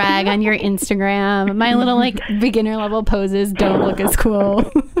able to brag on your Instagram. My little beginner level poses don't look as cool.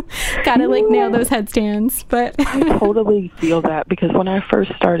 Gotta nail those headstands. But I totally feel that, because when I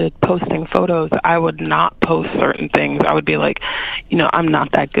first started posting photos, I would not post certain things. I would be like, I'm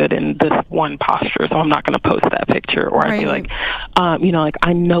not that good in this one posture, so I'm not going to post that picture. Or I'd be like,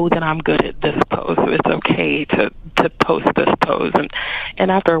 I know that I'm good at this pose, so it's okay to post this pose.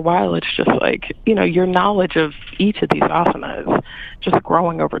 And after a while, it's just like, your knowledge of each of these asanas is just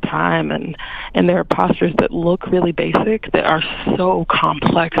growing over time. And there are postures that look really basic that are so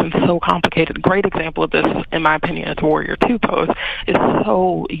complex and so complicated. Great example of this, in my opinion, is Warrior Two pose. Is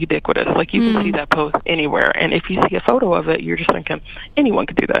so ubiquitous. Like, you can see that pose anywhere. And if you see a photo of it, you're just thinking, anyone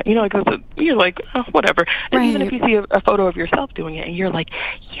could do that. You're like, oh, whatever. And even if you see a photo of yourself doing it and you're like,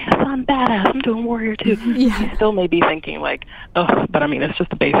 yes, I'm badass, I'm doing Warrior Two, you still may be thinking like, oh, but I mean, it's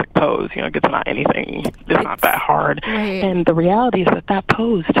just a basic pose. It's not anything, it's not that hard. Right. And the reality is that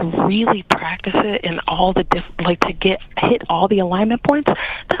pose, to really practice it in all the to hit all the alignment points,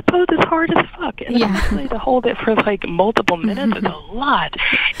 that pose is hard as fuck. And actually to hold it for multiple minutes is a lot.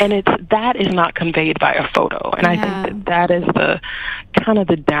 And that is not conveyed by a photo. And I think that is the kind of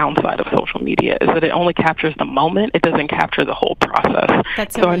the downside of social media, is that it only captures the moment. It doesn't capture the whole process.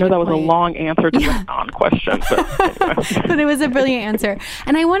 So I know that was a long answer to a non-question, but anyway. But it was a brilliant answer.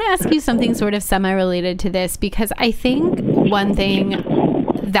 And I want to ask you something sort of semi-related to this, because I think one thing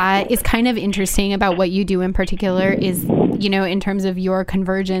that is kind of interesting about what you do in particular is, in terms of your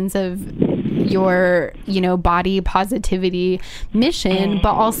convergence of your, body positivity mission,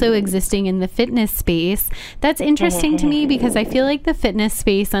 but also existing in the fitness space. That's interesting to me, because I feel like the fitness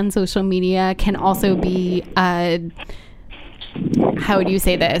space on social media can also be, how would you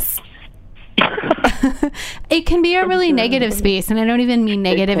say this? It can be a really negative space, and I don't even mean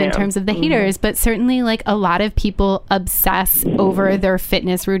negative in terms of the haters, but certainly a lot of people obsess over their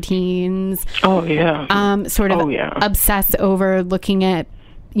fitness routines. Obsess over looking at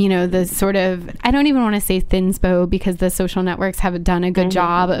the sort of, I don't even want to say thinspo, because the social networks have done a good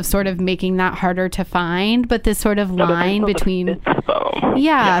job of sort of making that harder to find, but this sort of line between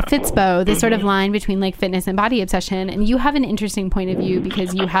Fitspo, this sort of line between fitness and body obsession. And you have an interesting point of view,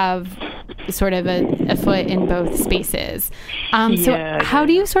 because you have sort of a foot in both spaces. How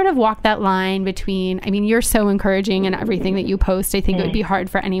do you sort of walk that line between, I mean, you're so encouraging in everything that you post. I think it would be hard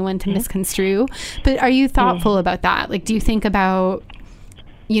for anyone to misconstrue, but are you thoughtful about that? Do you think about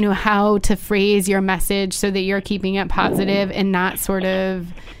how to phrase your message so that you're keeping it positive and not sort of,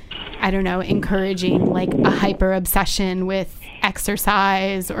 I don't know, encouraging a hyper obsession with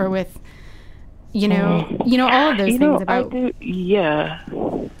exercise or with, all of those things about. I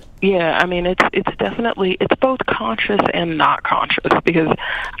do, Yeah, I mean, it's definitely, it's both conscious and not conscious, because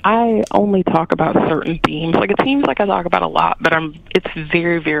I only talk about certain themes. Like, it seems like I talk about a lot, but it's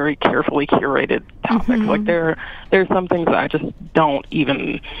very, very carefully curated topics. Like, there's some things that I just don't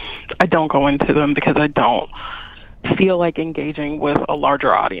go into them because I don't feel like engaging with a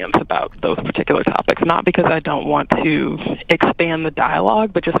larger audience about those particular topics, not because I don't want to expand the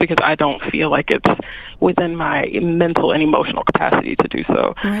dialogue, but just because I don't feel like it's within my mental and emotional capacity to do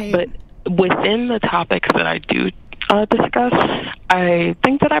so. Right. But within the topics that I do discuss, I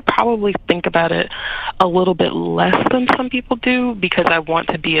think that I probably think about it a little bit less than some people do, because I want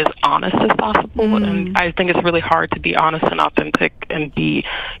to be as honest as possible. And I think it's really hard to be honest and authentic and be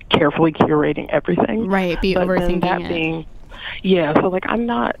carefully curating everything. Right, be overthinking it. Yeah, so like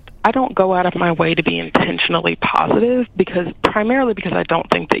I don't go out of my way to be intentionally positive, primarily because I don't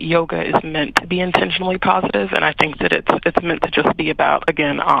think that yoga is meant to be intentionally positive, and I think that it's meant to just be about,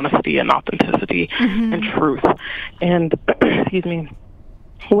 again, honesty and authenticity and truth. And excuse me,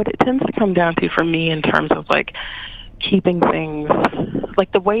 what it tends to come down to for me in terms of like keeping things,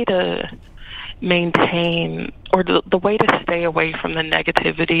 like the way to maintain, or the way to stay away from the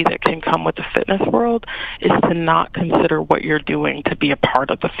negativity that can come with the fitness world, is to not consider what you're doing to be a part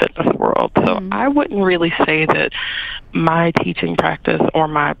of the fitness world. So I wouldn't really say that my teaching practice or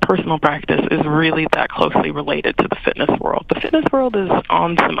my personal practice is really that closely related to the fitness world. The fitness world is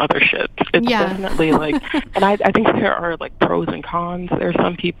on some other shit. It's definitely like, and I think there are like pros and cons. There are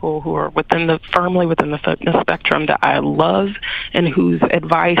some people who are firmly within the fitness spectrum that I love and whose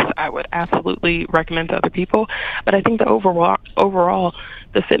advice I would absolutely recommend to other people. But I think that overall,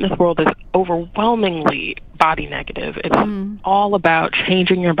 the fitness world is overwhelmingly body negative. It's all about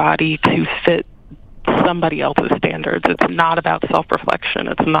changing your body to fit somebody else's standards. It's not about self-reflection.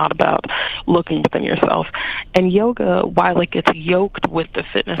 It's not about looking within yourself. And yoga, while it gets yoked with the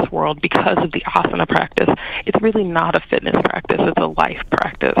fitness world because of the asana practice, it's really not a fitness practice. It's a life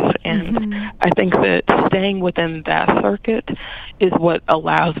practice. And I think that staying within that circuit is what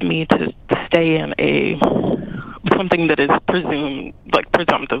allows me to stay in something that is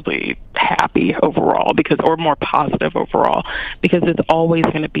presumptively happy overall, or more positive overall, because it's always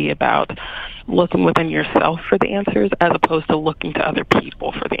going to be about looking within yourself for the answers as opposed to looking to other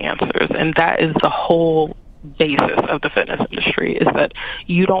people for the answers. And that is the whole basis of the fitness industry, is that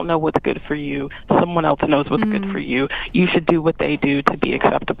you don't know what's good for you. Someone else knows what's good for you. You should do what they do to be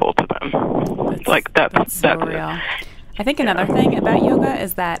acceptable to them. That's so real. I think another thing about yoga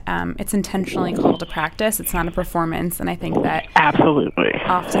is that it's intentionally called a practice. It's not a performance. And I think that absolutely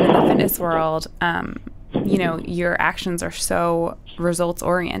often in the fitness world, your actions are so results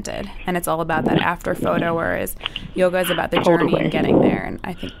oriented, and it's all about that after photo, whereas yoga is about the journey and getting there. And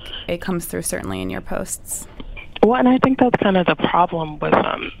I think it comes through certainly in your posts. Well, and I think that's kind of the problem with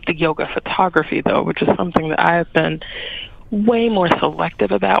the yoga photography, though, which is something that I have been way more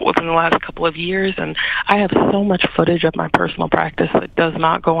selective about within the last couple of years. And I have so much footage of my personal practice that does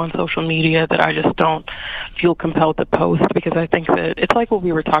not go on social media that I just don't feel compelled to post, because I think that it's like what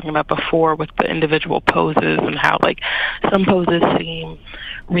we were talking about before with the individual poses, and how like some poses seem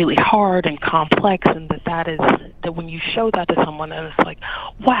really hard and complex, and that when you show that to someone, and it's like,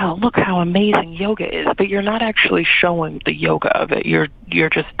 wow, look how amazing yoga is, but you're not actually showing the yoga of it. You're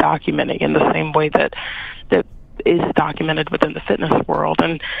just documenting in the same way that is documented within the fitness world.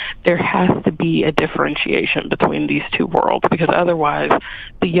 And there has to be a differentiation between these two worlds, because otherwise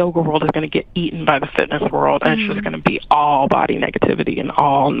the yoga world is going to get eaten by the fitness world, and it's just going to be all body negativity and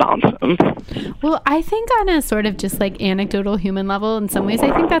all nonsense. Well, I think on a sort of just like anecdotal human level, in some ways,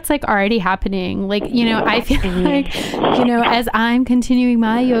 I think that's like already happening. Like, I feel like, as I'm continuing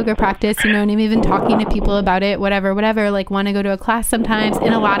my yoga practice, and I'm even talking to people about it, whatever, like want to go to a class sometimes,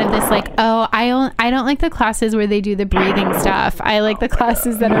 and a lot of this like, I don't like the classes where they do the breathing stuff. I like the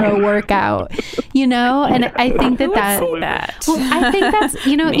classes that are a workout, and I think that well, I think that's,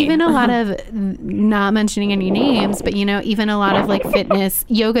 even a lot of, not mentioning any names, but, even a lot of like fitness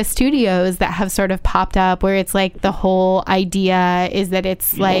yoga studios that have sort of popped up where it's like the whole idea is that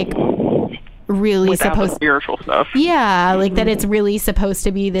it's like really without supposed the spiritual stuff. Yeah, like that it's really supposed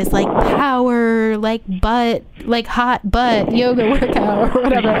to be this like power, like butt, like hot butt yoga workout or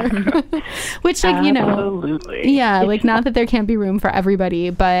whatever. Which like, absolutely. Yeah, like not that there can't be room for everybody,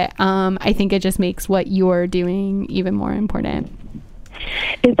 but I think it just makes what you're doing even more important.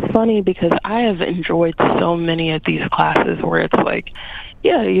 It's funny because I have enjoyed so many of these classes where it's like,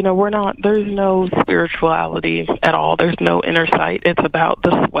 yeah, there's no spirituality at all. There's no inner sight. It's about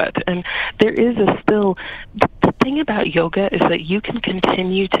the sweat. And there is still, thing about yoga is that you can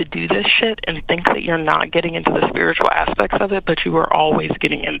continue to do this shit and think that you're not getting into the spiritual aspects of it, but you are always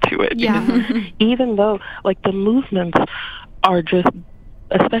getting into it. Yeah. Even though, like, the movements are just,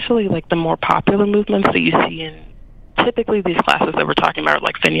 especially, like, the more popular movements that you see in typically these classes that we're talking about are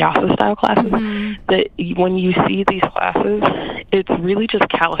like vinyasa style classes, that when you see these classes, it's really just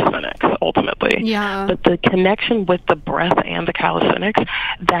calisthenics ultimately. Yeah. But the connection with the breath and the calisthenics,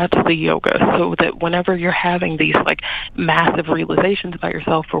 that's the yoga. So that whenever you're having these like massive realizations about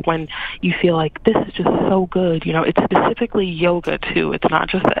yourself, or when you feel like this is just so good, you know, it's specifically yoga too. It's not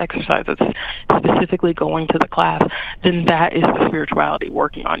just the exercise. It's specifically going to the class. Then that is the spirituality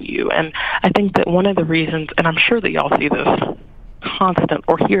working on you. And I think that one of the reasons, and I'm sure that y'all see this constant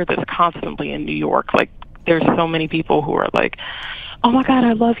or hear this constantly in New York, like there's so many people who are like, oh my God,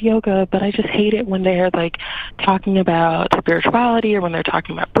 I love yoga, but I just hate it when they're like talking about spirituality or when they're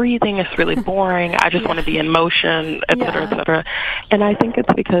talking about breathing. It's really boring. I just want to be in motion, et cetera, et cetera. And I think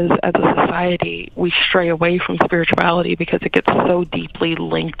it's because as a society, we stray away from spirituality because it gets so deeply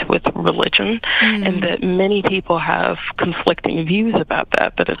linked with religion, and that many people have conflicting views about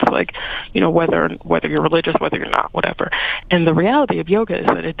that, that it's like, you know, whether you're religious, whether you're not, whatever. And the reality of yoga is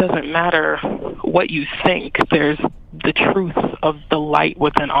that it doesn't matter what you think. There's the truth of the light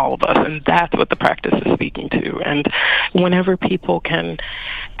within all of us, and that's what the practice is speaking to. And whenever people can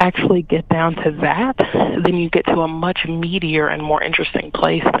actually get down to that, then you get to a much meatier and more interesting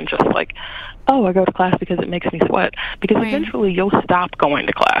place than just like, oh, I go to class because it makes me sweat. Because eventually you'll stop going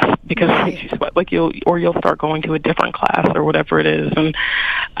to class because it makes you sweat. Like you'll start going to a different class or whatever it is. And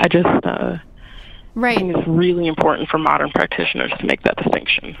I just I think it's really important for modern practitioners to make that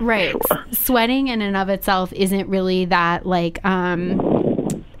distinction. Right. Sure. Sweating in and of itself isn't really that like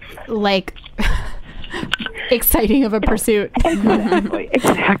exciting of a pursuit. Exactly.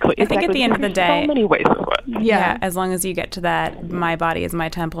 I think at the end of the day, so many ways to sweat. Yeah, as long as you get to that my body is my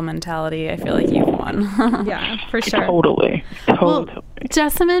temple mentality, I feel like you've won. Yeah, for sure. Totally. Well,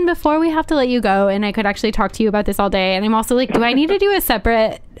 Jessamyn, before we have to let you go, and I could actually talk to you about this all day, and I'm also like, do I need to do a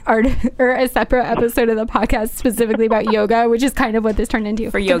separate episode of the podcast specifically about yoga, which is kind of what this turned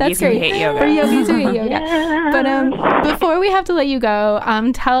into. For yogis who hate yoga. For yogis who hate yoga. But before we have to let you go,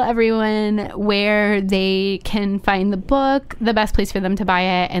 tell everyone where they can find the book, the best place for them to buy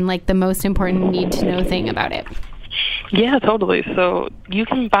it, and like the most important need to know thing about it. Yeah, totally. So you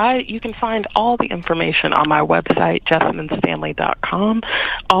can find all the information on my website, jessamynstanley.com.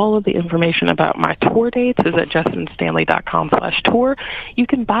 All of the information about my tour dates is at jessamynstanley.com/tour. You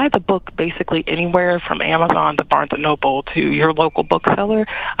can buy the book basically anywhere from Amazon to Barnes & Noble to your local bookseller.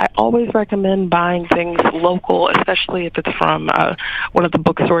 I always recommend buying things local, especially if it's from one of the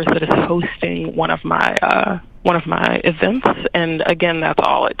bookstores that is hosting one of my events. And again, that's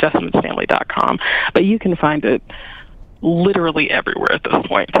all at jessamynstanley.com. But you can find it literally everywhere at this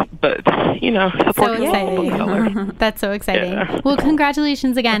point. But, you know, support your local bookseller. That's so exciting. Yeah. Well,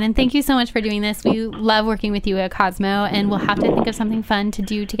 congratulations again, and thank you so much for doing this. We love working with you at Cosmo, and we'll have to think of something fun to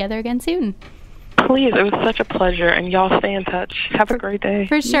do together again soon. Please, it was such a pleasure, and y'all stay in touch. Have a great day.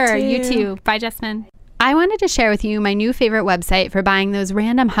 For sure. You too. Bye, Jessamyn. I wanted to share with you my new favorite website for buying those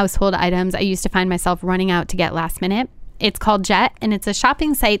random household items I used to find myself running out to get last minute. It's called Jet, and it's a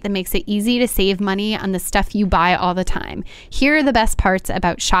shopping site that makes it easy to save money on the stuff you buy all the time. Here are the best parts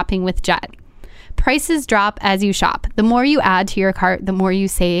about shopping with Jet. Prices drop as you shop. The more you add to your cart, the more you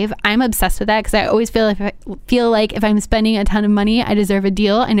save. I'm obsessed with that because I always feel like if I'm spending a ton of money, I deserve a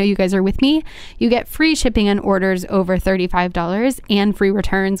deal. I know you guys are with me. You get free shipping on orders over $35 and free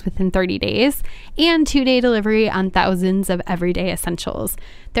returns within 30 days and 2-day delivery on thousands of everyday essentials.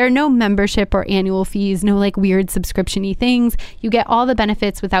 There are no membership or annual fees, no like weird subscription-y things. You get all the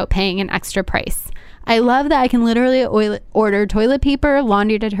benefits without paying an extra price. I love that I can literally order toilet paper,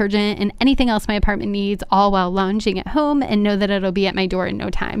 laundry detergent, and anything else my apartment needs, all while lounging at home, and know that it'll be at my door in no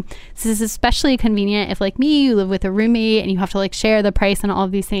time. This is especially convenient if, like me, you live with a roommate and you have to like share the price on all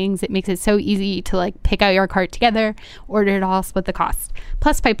of these things. It makes it so easy to like pick out your cart together, order it all, split the cost.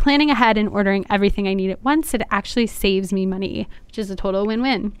 Plus, by planning ahead and ordering everything I need at once, it actually saves me money, which is a total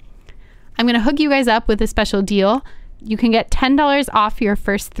win-win. I'm going to hook you guys up with a special deal. You can get $10 off your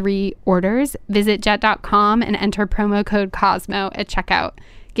first 3 orders. Visit jet.com and enter promo code Cosmo at checkout.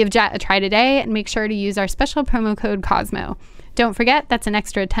 Give Jet a try today and make sure to use our special promo code Cosmo. Don't forget, that's an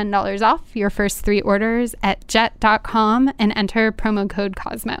extra $10 off your first 3 orders at jet.com and enter promo code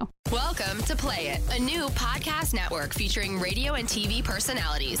Cosmo. Welcome to Play It, a new podcast network featuring radio and TV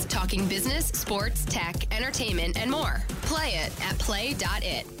personalities talking business, sports, tech, entertainment, and more. Play it at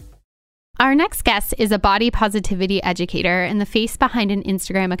play.it. Our next guest is a body positivity educator and the face behind an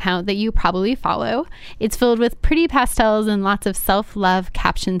Instagram account that you probably follow. It's filled with pretty pastels and lots of self-love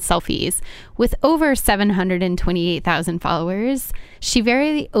captioned selfies. With over 728,000 followers, she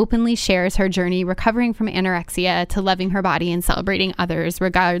very openly shares her journey recovering from anorexia to loving her body and celebrating others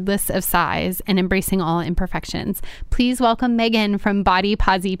regardless of size and embracing all imperfections. Please welcome Megan from Body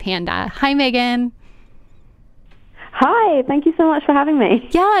Posi Panda. Hi, Megan. Hi, thank you so much for having me.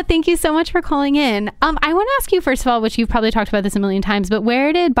 Yeah, thank you so much for calling in. I want to ask you, first of all, which you've probably talked about this a million times, but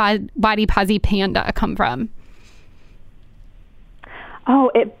where did Body Posi Panda come from? Oh,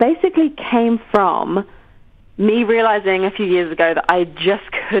 it basically came from me realizing a few years ago that I just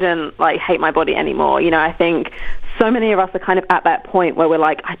couldn't hate my body anymore. You know, I think so many of us are kind of at that point where we're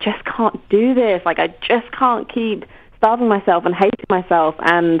like, I just can't do this. I just can't keep starving myself and hating myself.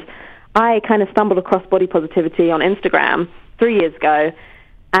 And I kind of stumbled across body positivity on Instagram 3 years ago,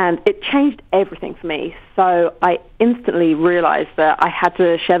 and it changed everything for me. So I instantly realized that I had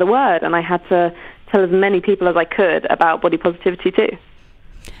to share the word, and I had to tell as many people as I could about body positivity too.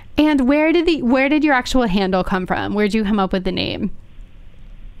 And where did your actual handle come from? Where did you come up with the name?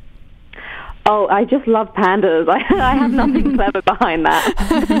 Oh, I just love pandas. I have nothing clever behind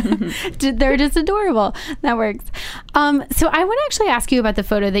that. They're just adorable. That works. So I want to actually ask you about the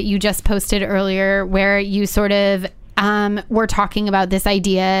photo that you just posted earlier where you sort of were talking about this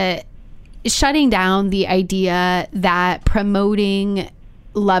idea, shutting down the idea that promoting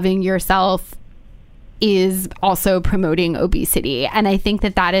loving yourself is also promoting obesity. And I think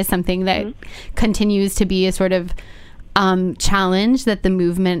that is something that continues to be a sort of challenge that the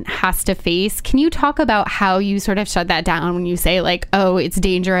movement has to face. Can you talk about how you sort of shut that down when you say oh, it's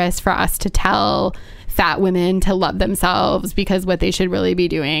dangerous for us to tell fat women to love themselves because what they should really be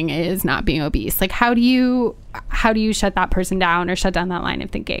doing is not being obese? How do you shut that person down or shut down that line of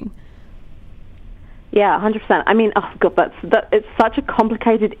thinking? Yeah, 100%. I mean, oh God, it's such a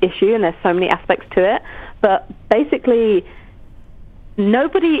complicated issue and there's so many aspects to it. But basically,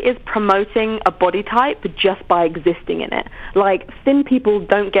 nobody is promoting a body type just by existing in it. Thin people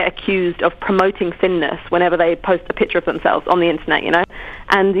don't get accused of promoting thinness whenever they post a picture of themselves on the internet, you know?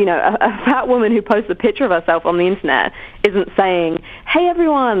 And, you know, a fat woman who posts a picture of herself on the internet isn't saying, hey,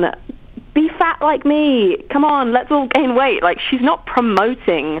 everyone, be fat like me. Come on, let's all gain weight. She's not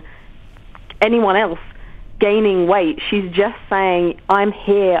promoting anyone else gaining weight. She's just saying, I'm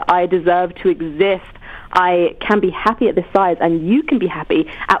here. I deserve to exist. I can be happy at this size, and you can be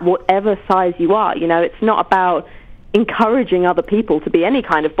happy at whatever size you are. You know, it's not about encouraging other people to be any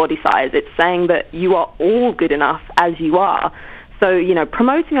kind of body size. It's saying that you are all good enough as you are. So, you know,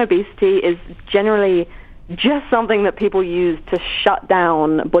 promoting obesity is generally just something that people use to shut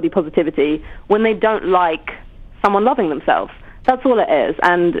down body positivity when they don't like someone loving themselves. That's all it is,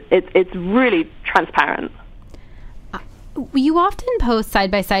 and it's really transparent. You often post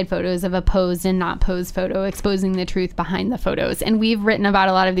side-by-side photos of a posed and not posed photo, exposing the truth behind the photos. And we've written about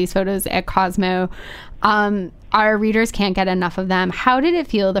a lot of these photos at Cosmo. Our readers can't get enough of them. How did it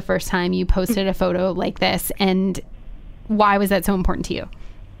feel the first time you posted a photo like this, and why was that so important to you?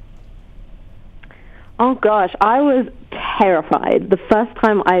 Oh, gosh, I was terrified the first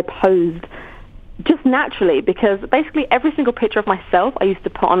time I posed just naturally, because basically every single picture of myself I used to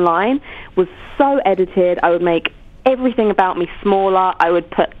put online was so edited. I would make everything about me smaller. I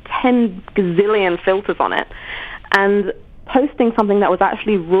would put 10 gazillion filters on it. And posting something that was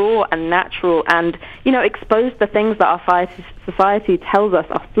actually raw and natural and, you know, exposed the things that our society tells us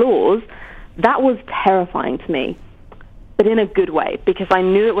are flaws, that was terrifying to me, but in a good way, because I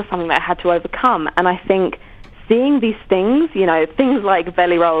knew it was something that I had to overcome. And I think seeing these things, you know, things like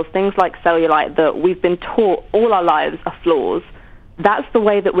belly rolls, things like cellulite that we've been taught all our lives are flaws, that's the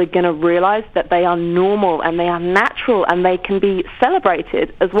way that we're going to realize that they are normal and they are natural and they can be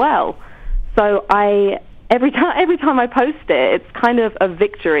celebrated as well. So every time I post it, it's kind of a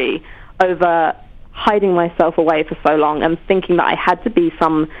victory over hiding myself away for so long and thinking that I had to be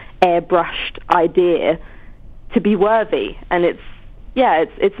some airbrushed idea to be worthy. And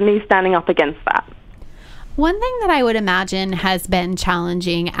it's me standing up against that. One thing that I would imagine has been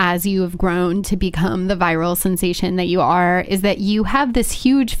challenging as you have grown to become the viral sensation that you are is that you have this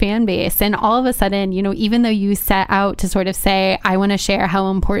huge fan base, and all of a sudden, you know, even though you set out to sort of say, I want to share how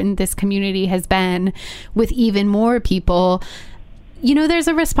important this community has been with even more people, you know, there's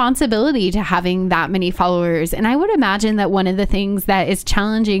a responsibility to having that many followers. And I would imagine that one of the things that is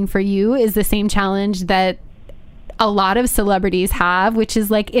challenging for you is the same challenge that a lot of celebrities have, which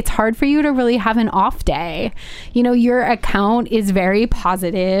is like, it's hard for you to really have an off day. You know, your account is very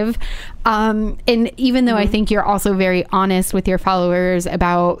positive. And even though I think you're also very honest with your followers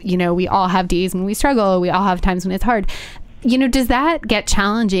about, you know, we all have days when we struggle, we all have times when it's hard. You know, does that get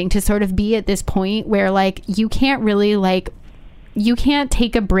challenging to sort of be at this point where like you can't really like, you can't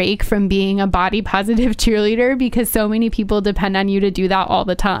take a break from being a body positive cheerleader because so many people depend on you to do that all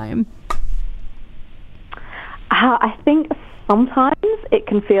the time? I think sometimes it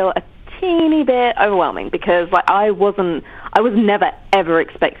can feel a teeny bit overwhelming because like I was never ever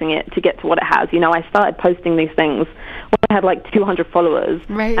expecting it to get to what it has. You know, I started posting these things when I had like 200 followers,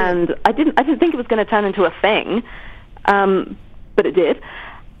 right? And I didn't think it was going to turn into a thing, but it did.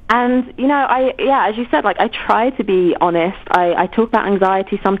 And, you know, as you said, like, I try to be honest. I talk about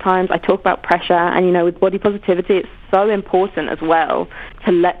anxiety sometimes. I talk about pressure. And, you know, with body positivity, it's so important as well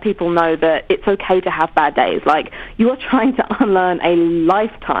to let people know that it's okay to have bad days. Like, you are trying to unlearn a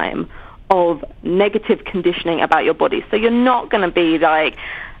lifetime of negative conditioning about your body. So you're not going to be, like,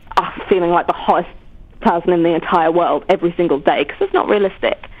 feeling like the hottest person in the entire world every single day, because it's not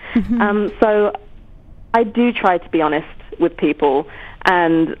realistic. So I do try to be honest with people.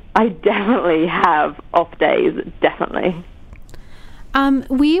 And I definitely have off days, definitely.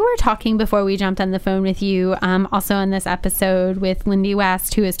 We were talking before we jumped on the phone with you, also on this episode with Lindy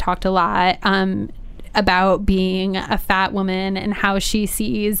West, who has talked a lot about being a fat woman and how she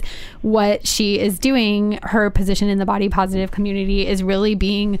sees what she is doing. Her position in the body positive community is really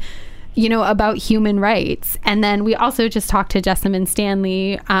being, you know, about human rights. And then we also just talked to Jessamyn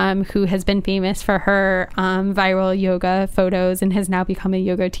Stanley, who has been famous for her viral yoga photos and has now become a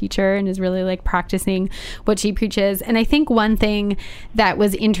yoga teacher and is really like practicing what she preaches. And I think one thing that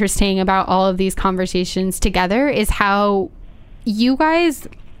was interesting about all of these conversations together is how you guys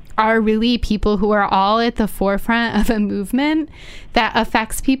are really people who are all at the forefront of a movement that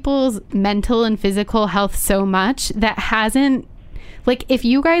affects people's mental and physical health so much that hasn't, like, if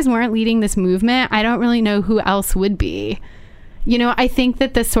you guys weren't leading this movement, I don't really know who else would be. You know, I think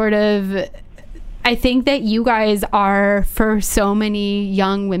that I think that you guys are, for so many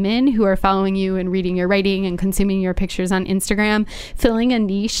young women who are following you and reading your writing and consuming your pictures on Instagram, filling a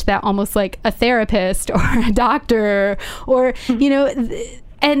niche that almost like a therapist or a doctor or, you know,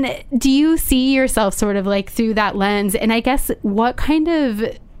 and do you see yourself sort of like through that lens? And I guess what kind of,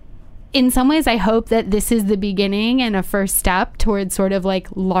 in some ways, I hope that this is the beginning and a first step towards sort of like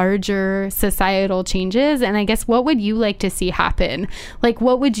larger societal changes. And I guess what would you like to see happen? Like,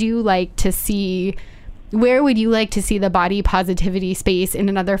 what would you like to see? Where would you like to see the body positivity space in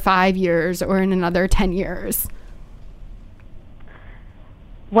another 5 years or in another 10 years?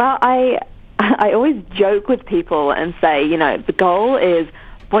 Well, I always joke with people and say, you know, the goal is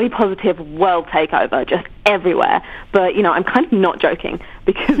body positive world takeover, just everywhere. But, you know, I'm kind of not joking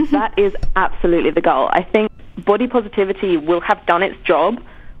because that is absolutely the goal. I think body positivity will have done its job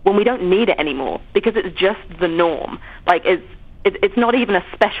when we don't need it anymore because it's just the norm. Like, it's not even a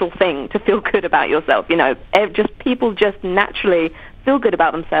special thing to feel good about yourself. You know, just people just naturally feel good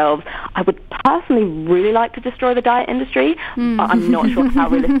about themselves. I would personally really like to destroy the diet industry, but I'm not sure how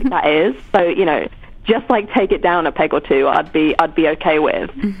realistic that is. So, you know, just like take it down a peg or two, I'd be okay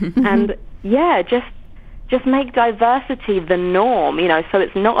with. And yeah, just make diversity the norm, you know, so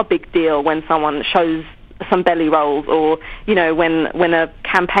it's not a big deal when someone shows some belly rolls or, you know, when a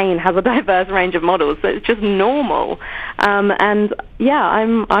campaign has a diverse range of models. So it's just normal. And yeah,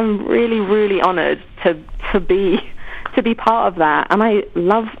 I'm really, really honored to be part of that. And I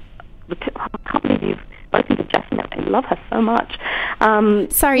love I can't believe you've spoken to Jessamyn. I love her so much.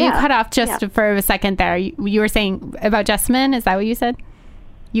 Sorry, you cut off just for a second there. You were saying about Jessamyn, is that what you said?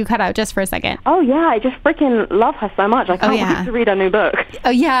 You cut out just for a second. Oh, yeah. I just freaking love her so much. I can't wait to read her new book. Oh,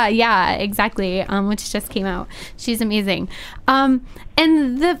 yeah, exactly, which just came out. She's amazing. And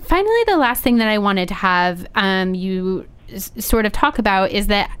finally, the last thing that I wanted to have you sort of talk about is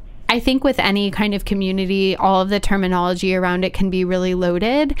that I think with any kind of community, all of the terminology around it can be really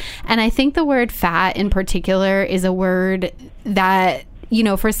loaded. And I think the word fat in particular is a word that, you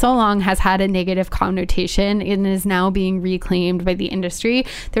know, for so long has had a negative connotation and is now being reclaimed by the industry.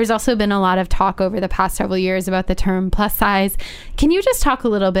 There's also been a lot of talk over the past several years about the term plus size. Can you just talk a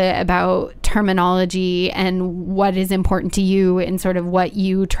little bit about terminology and what is important to you and sort of what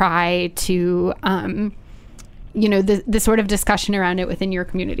you try to, you know, the sort of discussion around it within your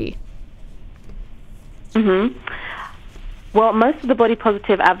community? Well, most of the body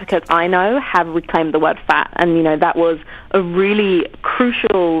positive advocates I know have reclaimed the word fat. And, you know, that was a really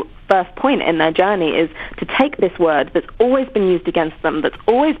crucial first point in their journey, is to take this word that's always been used against them, that's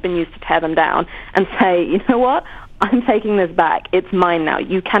always been used to tear them down, and say, you know what? I'm taking this back. It's mine now.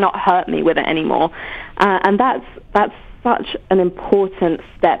 You cannot hurt me with it anymore. And that's such an important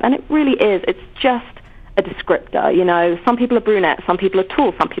step. And it really is. It's just a descriptor. You know, some people are brunette, some people are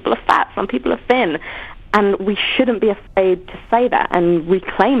tall, some people are fat, some people are thin. And we shouldn't be afraid to say that and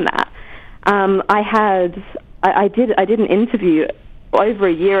reclaim that. I did an interview over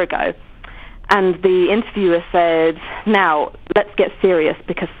a year ago, and the interviewer said, now, let's get serious,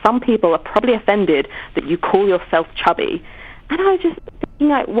 because some people are probably offended that you call yourself chubby. And I was just thinking,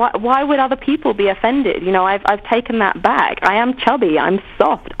 like, why would other people be offended? You know, I've taken that back. I am chubby. I'm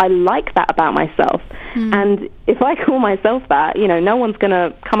soft. I like that about myself. And if I call myself that, you know, no one's going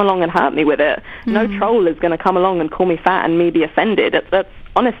to come along and hurt me with it. No troll is going to come along and call me fat and me be offended. That's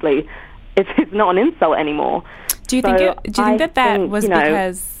honestly, it's not an insult anymore. Do you think that was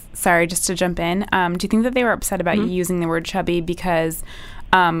because... Sorry, just to jump in. Do you think that they were upset about you using the word chubby because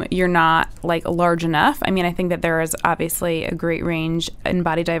you're not like large enough? I mean, I think that there is obviously a great range in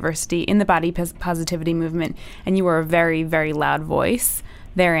body diversity in the body positivity movement, and you were a very, very loud voice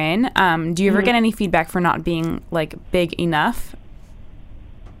therein. Do you ever get any feedback for not being like big enough?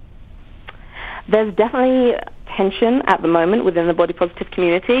 There's definitely tension at the moment within the body positive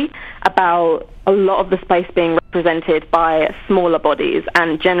community about a lot of the space being represented by smaller bodies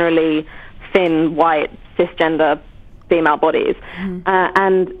and generally thin, white, cisgender female bodies.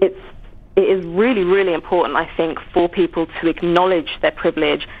 And it is really, really important, I think, for people to acknowledge their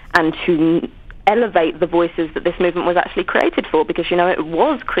privilege and to elevate the voices that this movement was actually created for, because, you know, it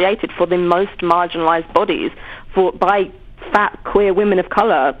was created for the most marginalized bodies, by fat, queer women of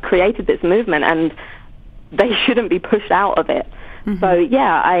color created this movement, and they shouldn't be pushed out of it. So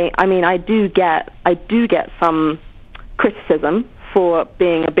yeah, I mean, I do get some criticism for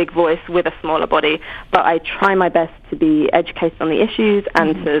being a big voice with a smaller body, but I try my best to be educated on the issues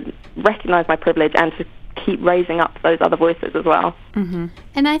and to recognize my privilege and to keep raising up those other voices as well.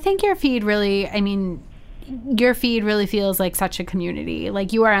 And I think your feed really, your feed really feels like such a community.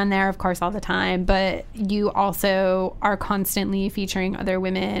 Like, you are on there, of course, all the time, but you also are constantly featuring other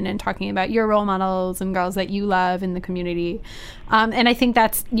women and talking about your role models and girls that you love in the community. And I think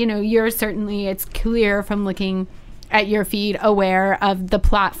that's, you know, it's clear from looking at your feed, aware of the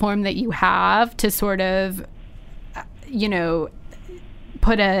platform that you have to sort of, you know,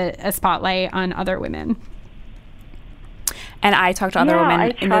 put a spotlight on other women. And I talk to other women.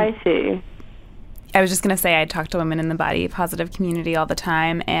 I try to. I was just going to say, I talk to women in the body positive community all the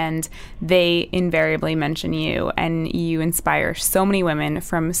time, and they invariably mention you, and you inspire so many women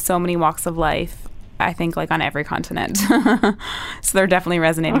from so many walks of life, I think, like on every continent. So they're definitely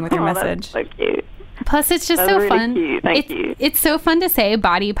resonating with your message. That's so cute. Plus, it's just so really fun. Cute. Thank you. It's so fun to say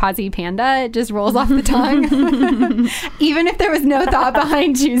body posi panda. It just rolls off the tongue. Even if there was no thought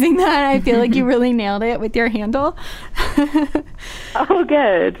behind choosing that, I feel like you really nailed it with your handle. Oh,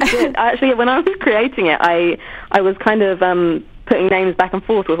 good. Actually, when I was creating it, I was kind of putting names back and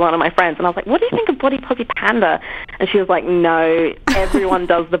forth with one of my friends, and I was like, what do you think of body posi panda? And she was like, no, everyone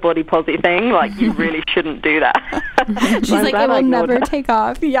does the body posi thing. Like, you really shouldn't do that. She's like, it will never take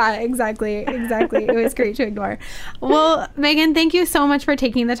off. Yeah, exactly. It was great to ignore. Well, Megan, thank you so much for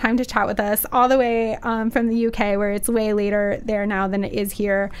taking the time to chat with us all the way from the UK, where it's way later there now than it is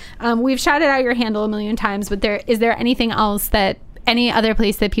here. We've shouted out your handle a million times, but is there anything else any other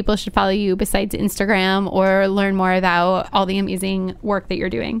place that people should follow you besides Instagram or learn more about all the amazing work that you're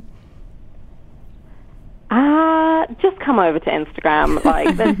doing? Just come over to Instagram.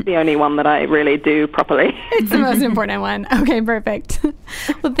 Like, that's the only one that I really do properly. It's the most important one. Okay, perfect.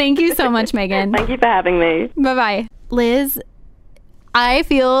 Well, thank you so much, Megan. Thank you for having me. Bye-bye. Liz, I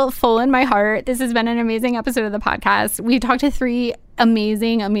feel full in my heart. This has been an amazing episode of the podcast. We talked to 3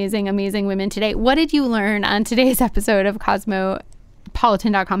 amazing, amazing, amazing women today. What did you learn on today's episode of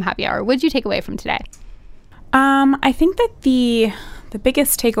Cosmopolitan.com Happy Hour? What did you take away from today? I think that the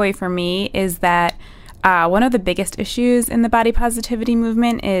biggest takeaway for me is that one of the biggest issues in the body positivity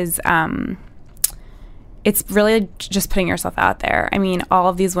movement is it's really just putting yourself out there. I mean, all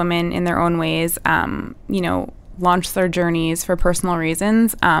of these women in their own ways, launched their journeys for personal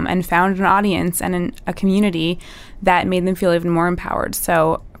reasons and found an audience and a community that made them feel even more empowered.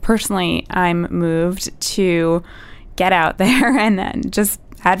 So personally, I'm moved to get out there and then just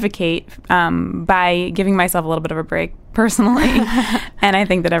advocate by giving myself a little bit of a break personally. And I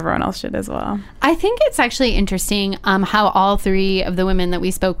think that everyone else should as well. I think it's actually interesting how all three of the women that we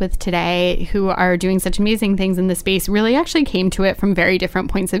spoke with today who are doing such amazing things in the space really actually came to it from very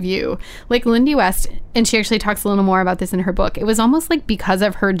different points of view. Like Lindy West, and she actually talks a little more about this in her book, it was almost like because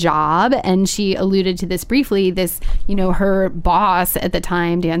of her job, and she alluded to this briefly, this, you know, her boss at the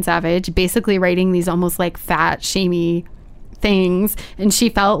time, Dan Savage, basically writing these almost like fat, shamey things, and she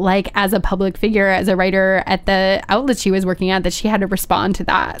felt like as a public figure, as a writer at the outlet she was working at, that she had to respond to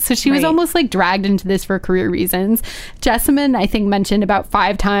that. So she was almost like dragged into this for career reasons. Jessamine, I think, mentioned about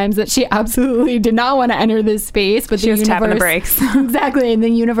 5 times that she absolutely did not want to enter this space, but she was tapping the brakes. Exactly, and the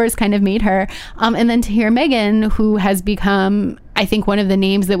universe kind of made her. And then to hear Megan, who has become, I think, one of the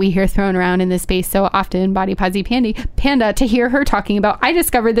names that we hear thrown around in this space so often, Body Positive Panda, to hear her talking about, I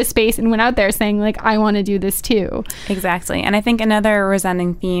discovered this space and went out there saying, like, I want to do this too. Exactly. And I think another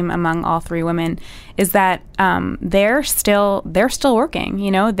resounding theme among all three women is that they're still working.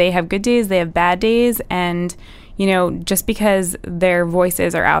 You know, they have good days, they have bad days, and you know, just because their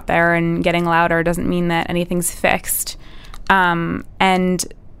voices are out there and getting louder doesn't mean that anything's fixed. And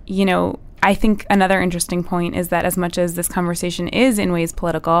you know, I think another interesting point is that as much as this conversation is in ways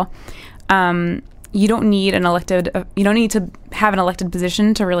political, you don't need to have an elected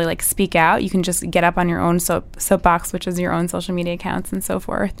position to really like speak out. You can just get up on your own soapbox, which is your own social media accounts and so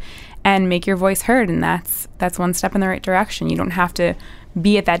forth, and make your voice heard. And that's one step in the right direction. You don't have to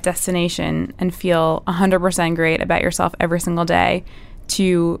be at that destination and feel 100% great about yourself every single day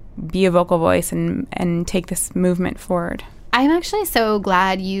to be a vocal voice and take this movement forward. I'm actually so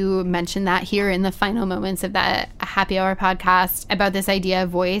glad you mentioned that here in the final moments of that Happy Hour podcast about this idea of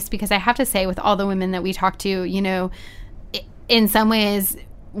voice, because I have to say, with all the women that we talk to, you know, in some ways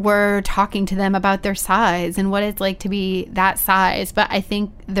we're talking to them about their size and what it's like to be that size. But I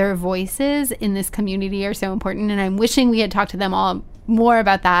think their voices in this community are so important, and I'm wishing we had talked to them all more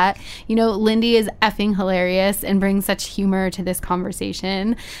about that. You know, Lindy is effing hilarious and brings such humor to this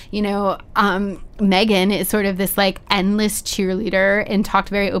conversation. You know, Megan is sort of this like endless cheerleader and talked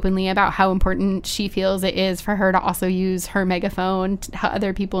very openly about how important she feels it is for her to also use her megaphone to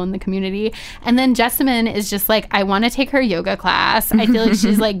other people in the community. And then Jessamine is just like, I want to take her yoga class. I feel like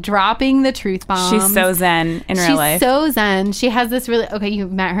she's like dropping the truth bombs. She's so zen in real life. She's so zen. She has this really, okay,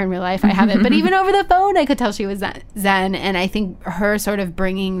 you've met her in real life. I haven't, but even over the phone, I could tell she was zen. And I think her sort of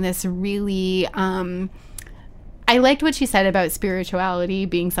bringing this really, I liked what she said about spirituality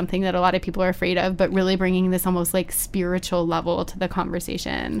being something that a lot of people are afraid of, but really bringing this almost like spiritual level to the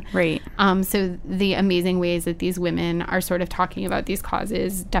conversation. Right. So the amazing ways that these women are sort of talking about these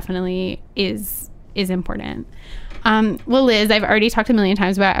causes definitely is important. Well, Liz, I've already talked a million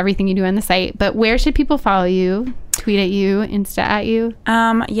times about everything you do on the site, but where should people follow you? Tweet at you, Insta at you?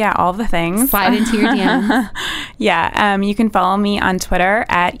 Yeah, all the things. Slide into your DMs. Yeah, you can follow me on Twitter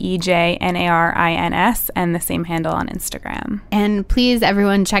at EJNARINS and the same handle on Instagram. And please,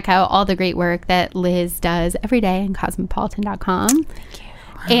 everyone, check out all the great work that Liz does every day on cosmopolitan.com.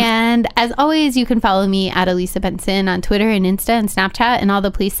 Thank you. And as always, you can follow me at Elisa Benson on Twitter and Insta and Snapchat and all the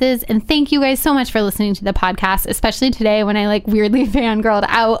places. And thank you guys so much for listening to the podcast, especially today when I like weirdly fangirled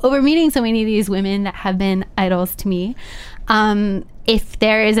out over meeting so many of these women that have been idols to me. If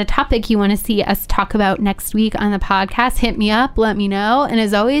there is a topic you want to see us talk about next week on the podcast, hit me up, let me know. And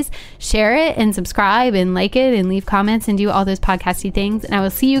as always, share it and subscribe and like it and leave comments and do all those podcasty things. And I will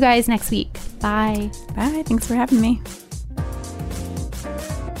see you guys next week. Bye. Bye. Thanks for having me.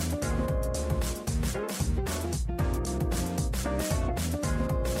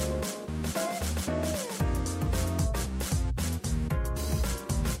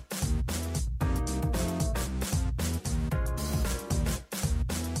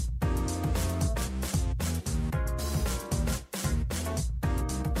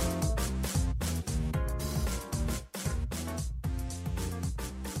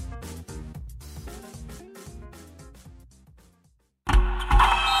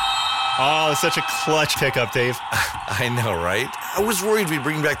 Oh, such a clutch pickup, Dave. I know, right? I was worried we'd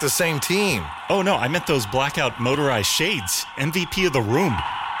bring back the same team. Oh, no, I meant those blackout motorized shades. MVP of the room.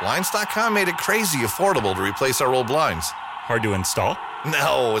 Blinds.com made it crazy affordable to replace our old blinds. Hard to install?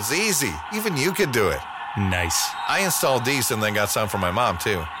 No, it's easy. Even you could do it. Nice. I installed these and then got some for my mom,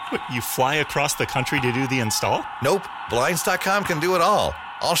 too. What, you fly across the country to do the install? Nope. Blinds.com can do it all.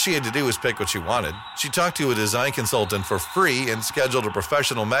 All she had to do was pick what she wanted. She talked to a design consultant for free and scheduled a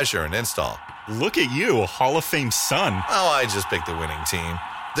professional measure and install. Look at you, Hall of Fame son. Oh, I just picked the winning team.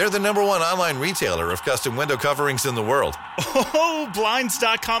 They're the #1 online retailer of custom window coverings in the world. Oh,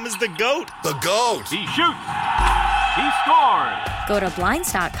 Blinds.com is the GOAT. The GOAT. He shoots. He scored! Go to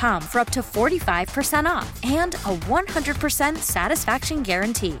Blinds.com for up to 45% off and a 100% satisfaction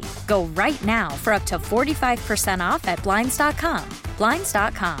guarantee. Go right now for up to 45% off at Blinds.com.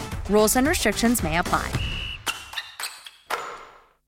 Blinds.com. Rules and restrictions may apply.